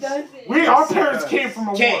does. doesn't. Our Yes, it parents does. came from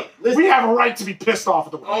a Okay, war. listen. We have a right to be pissed off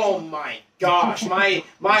at the war. Oh my gosh, my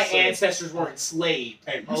Listen. ancestors were enslaved.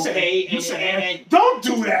 Hey, Okay, and don't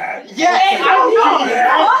do that. yeah, Hey, and I know do that.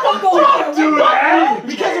 that. I'm gonna go Do that.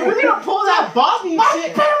 because if we're gonna pull that Bosnian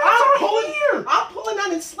shit, Here. I'm pulling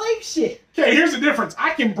that enslaved shit. Okay, here's the difference. I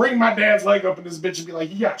can bring my dad's leg up in this bitch and be like,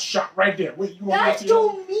 he got shot right there. Wait, you want me That to?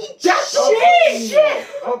 don't mean That's shit.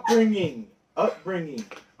 Upbringing.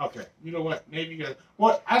 Okay, you know what? Maybe you guys.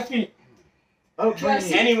 What I think.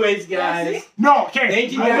 Upbringing. Anyways, guys, No, okay.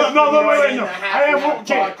 Thank you No, guys no, for no, wait, joining no. the I Half have Nap one.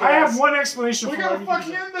 Okay, Podcast. I have one explanation We for gotta everything.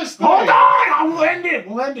 fucking end this thing. Hold on, I will end it.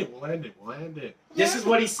 We'll end it. this is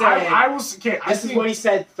what he said. I was okay. This is what he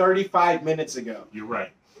said 35 minutes ago. You're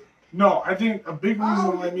right. No, I think a big reason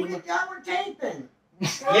Oh, why I mean. y'all were taping.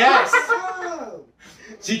 Yes. Oh.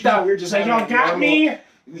 She thought we were just So having y'all a got normal- me?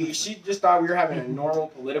 She just thought we were having a normal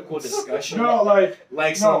political discussion. No, like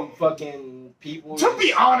Like some fucking people. to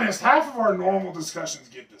be honest, half of our normal discussions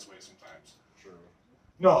get this way sometimes. True.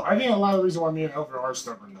 No, I think a lot of the reason why me and Elver are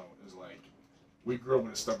stubborn though is like we grew up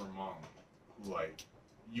with a stubborn mom who like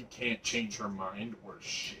you can't change her mind or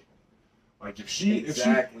shit. Like if she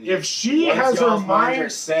Exactly. has Once her y'all's minds are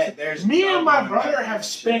mind. set, there's Me no and my going brother back. have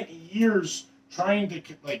spent years trying to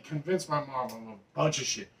like convince my mom of a bunch of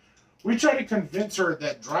shit. We tried to convince her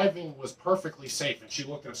that driving was perfectly safe, and she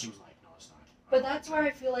looked at us. She was like, "No, it's not." But that's where I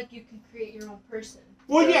feel like you can create your own person.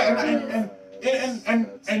 Well, yeah,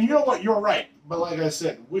 and you know what? You're right. But like I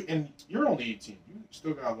said, and you're only 18. You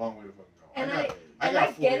still got a long way to fucking go. And I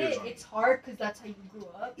got 4 get years it. on you. It's hard because that's how you grew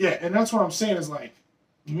up. Yeah, and that's what I'm saying is like,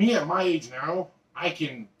 me at my age now, I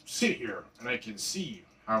can sit here and I can see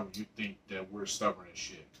how you think that we're stubborn as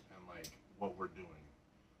shit and like what we're doing.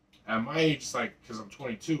 At my age, it's like, because I'm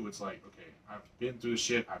 22, it's like, okay, I've been through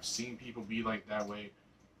shit. I've seen people be like that way.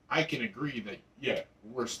 I can agree that, yeah,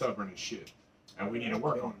 we're stubborn as shit and we need to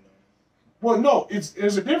work on it. Well, no,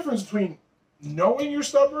 there's a difference between knowing you're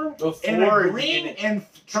stubborn and agreeing and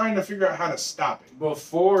trying to figure out how to stop it.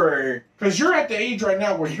 Before. Because you're at the age right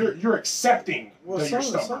now where you're accepting that you're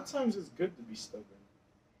stubborn. Sometimes it's good to be stubborn.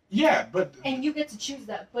 Yeah, but And you get to choose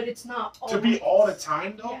that, but it's not to be always. all the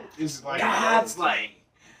time though Yeah. is like That's like.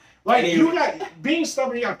 you got being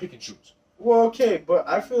stubborn. You gotta pick and choose. Well, okay, but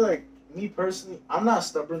I feel like me personally, I'm not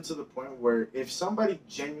stubborn to the point where if somebody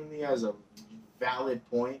genuinely has a valid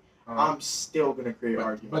point, I'm still gonna create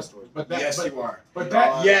arguments towards it. But that, Yes, but, you are. but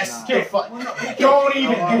that, Yes. Nah. okay, Don't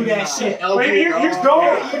even No, do that nah. shit, Wait, Elvin. here's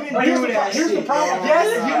Don't the- even but here's do the- that here's the shit. problem.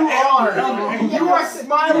 Yes, you are. Hey, You are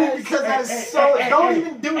smiling because that is so. Don't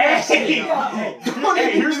even do that shit. Don't Hey,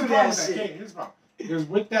 even here's do the problem that with that. shit. Okay, here's the problem. Because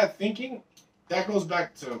with that thinking, that goes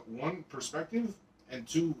back to one, perspective, and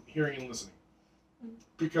two, hearing and listening.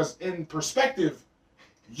 Because in perspective,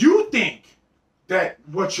 you think that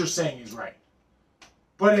what you're saying is right.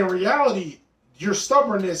 But in reality, your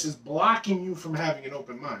stubbornness is blocking you from having an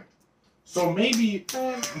open mind. So maybe...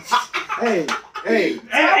 Hey,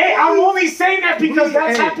 Hey, I'm only saying that because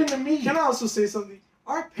that's Hey, happened to me. can I also say something?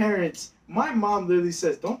 Our parents, my mom literally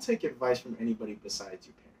says, don't take advice from anybody besides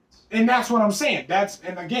your parents. And that's what I'm saying.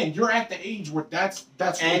 And again, you're at the age where that's And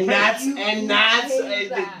okay. that's. hate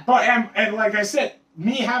that. But and like I said,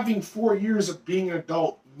 me having 4 years of being an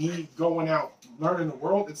adult, me going out learning the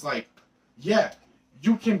world, it's like, yeah,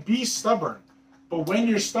 you can be stubborn, but when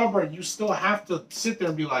you're stubborn, you still have to sit there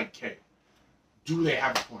and be like, okay, do they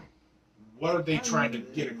have a point? What are they trying to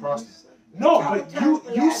get across? No, but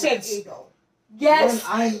you said Yes.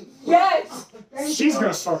 Yes. she's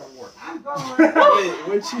gonna start a war. I'm going.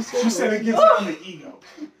 What'd she say? She said it gets down to ego,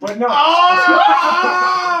 but no.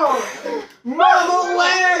 Oh! Mother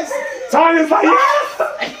West! Tanya's like, yes!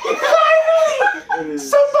 It is.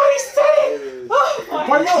 Somebody said it! It is.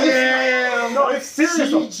 But no, Damn! no, it's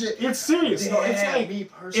serious. though. CJ. It's serious. No, it's Damn, like, me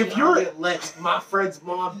personally, if you're- I wouldn't let my friend's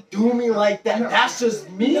mom do me like that. No. That's just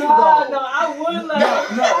me, No, though. I would no,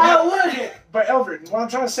 I would. But Elfred, what I'm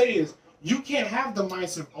trying to say is, you can't have the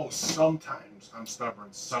mindset of, oh, sometimes I'm stubborn,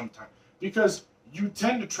 sometimes. Because you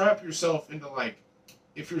tend to trap yourself into, like,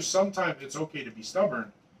 if you're sometimes it's okay to be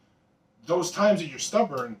stubborn, those times that you're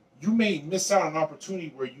stubborn, you may miss out on an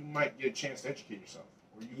opportunity where you might get a chance to educate yourself.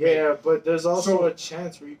 Or you may, but there's also a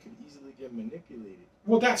chance where you could easily get manipulated.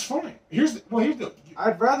 well, that's fine.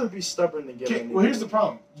 I'd rather be stubborn than get manipulated. Well, here's the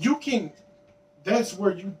problem. That's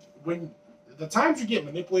where when the times you get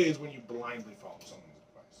manipulated is when you blindly follow someone's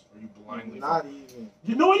advice. Or you blindly Not even.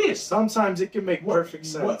 You know it is. Sometimes it can make perfect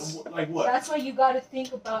sense. Like what? That's what you got to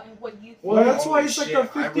think about and what you. Well, that's Holy why it's like shit,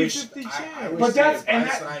 a I wish- 50-50 I chance. wish But the that's- and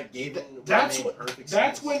advice that- I gave them that's made what. perfect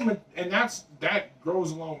That's sense. when, that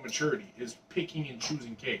grows along with maturity is picking and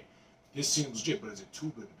choosing. Okay, this seems legit, but is it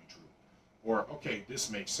too good to be true? Or okay, this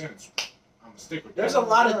makes sense. I'm gonna stick with. There's that. a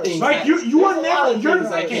lot of things. Like that- you there's are a lot never. of You're things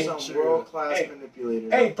that okay. can't Some true. world-class Hey, manipulator.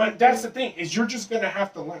 Hey, but that's the thing is you're just gonna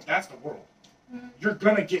have to learn. That's the world. Mhm. You're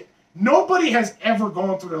gonna get. Nobody has ever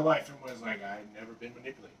gone through their life and was like, I've never been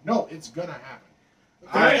manipulated. No, it's gonna happen.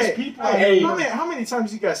 There's people. How many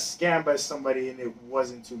times you got scammed by somebody and it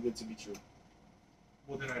wasn't too good to be true?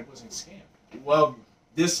 Well, then I wasn't scammed. Well,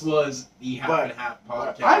 this was the Half and Half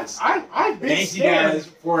podcast. I've been Thank you scammed. guys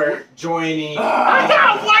for joining. I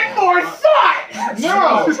got one more thought.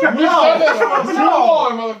 No! We've done this for too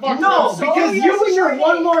long, motherfucker. No, So because yes, you and your it's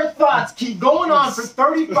one more thoughts keep going on for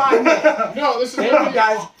 35 minutes. No, this is Thank you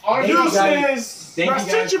guys. Honestly, Thank you guys. Deuces. Thank you Bro,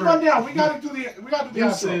 guys sit your for- butt down. We gotta do the outro.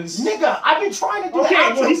 Nigga, I've been trying to do Okay, the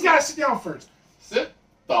well outro. he's gotta sit down first. sit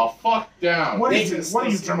the fuck down. What Thank is you. this? What are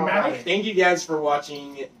you, dramatic? Thank you guys for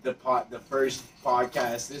watching the first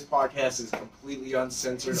podcast. This podcast is completely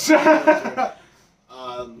uncensored.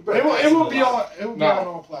 But it will be on No.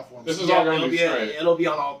 all platforms. This is all gonna it'll be straight. it'll be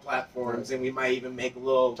on all platforms, and we might even make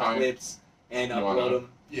little Time. clips and You upload wanna- them.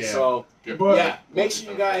 Yeah. So Good. But- yeah, make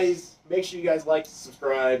sure you guys like,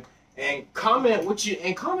 subscribe, and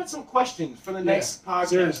comment comment some questions for the next podcast.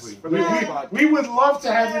 Seriously, For the next podcast. we would love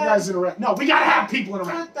to have you guys interact. No, we gotta have people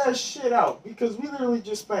interact. Cut that shit out because we literally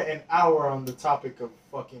just spent an hour on the topic of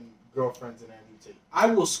fucking girlfriends and Andrew Tate. I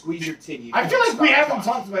will squeeze your titty. if I you feel like don't we stop haven't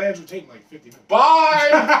talking. talked about Andrew Tate in like 50 minutes.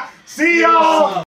 Bye! See y'all.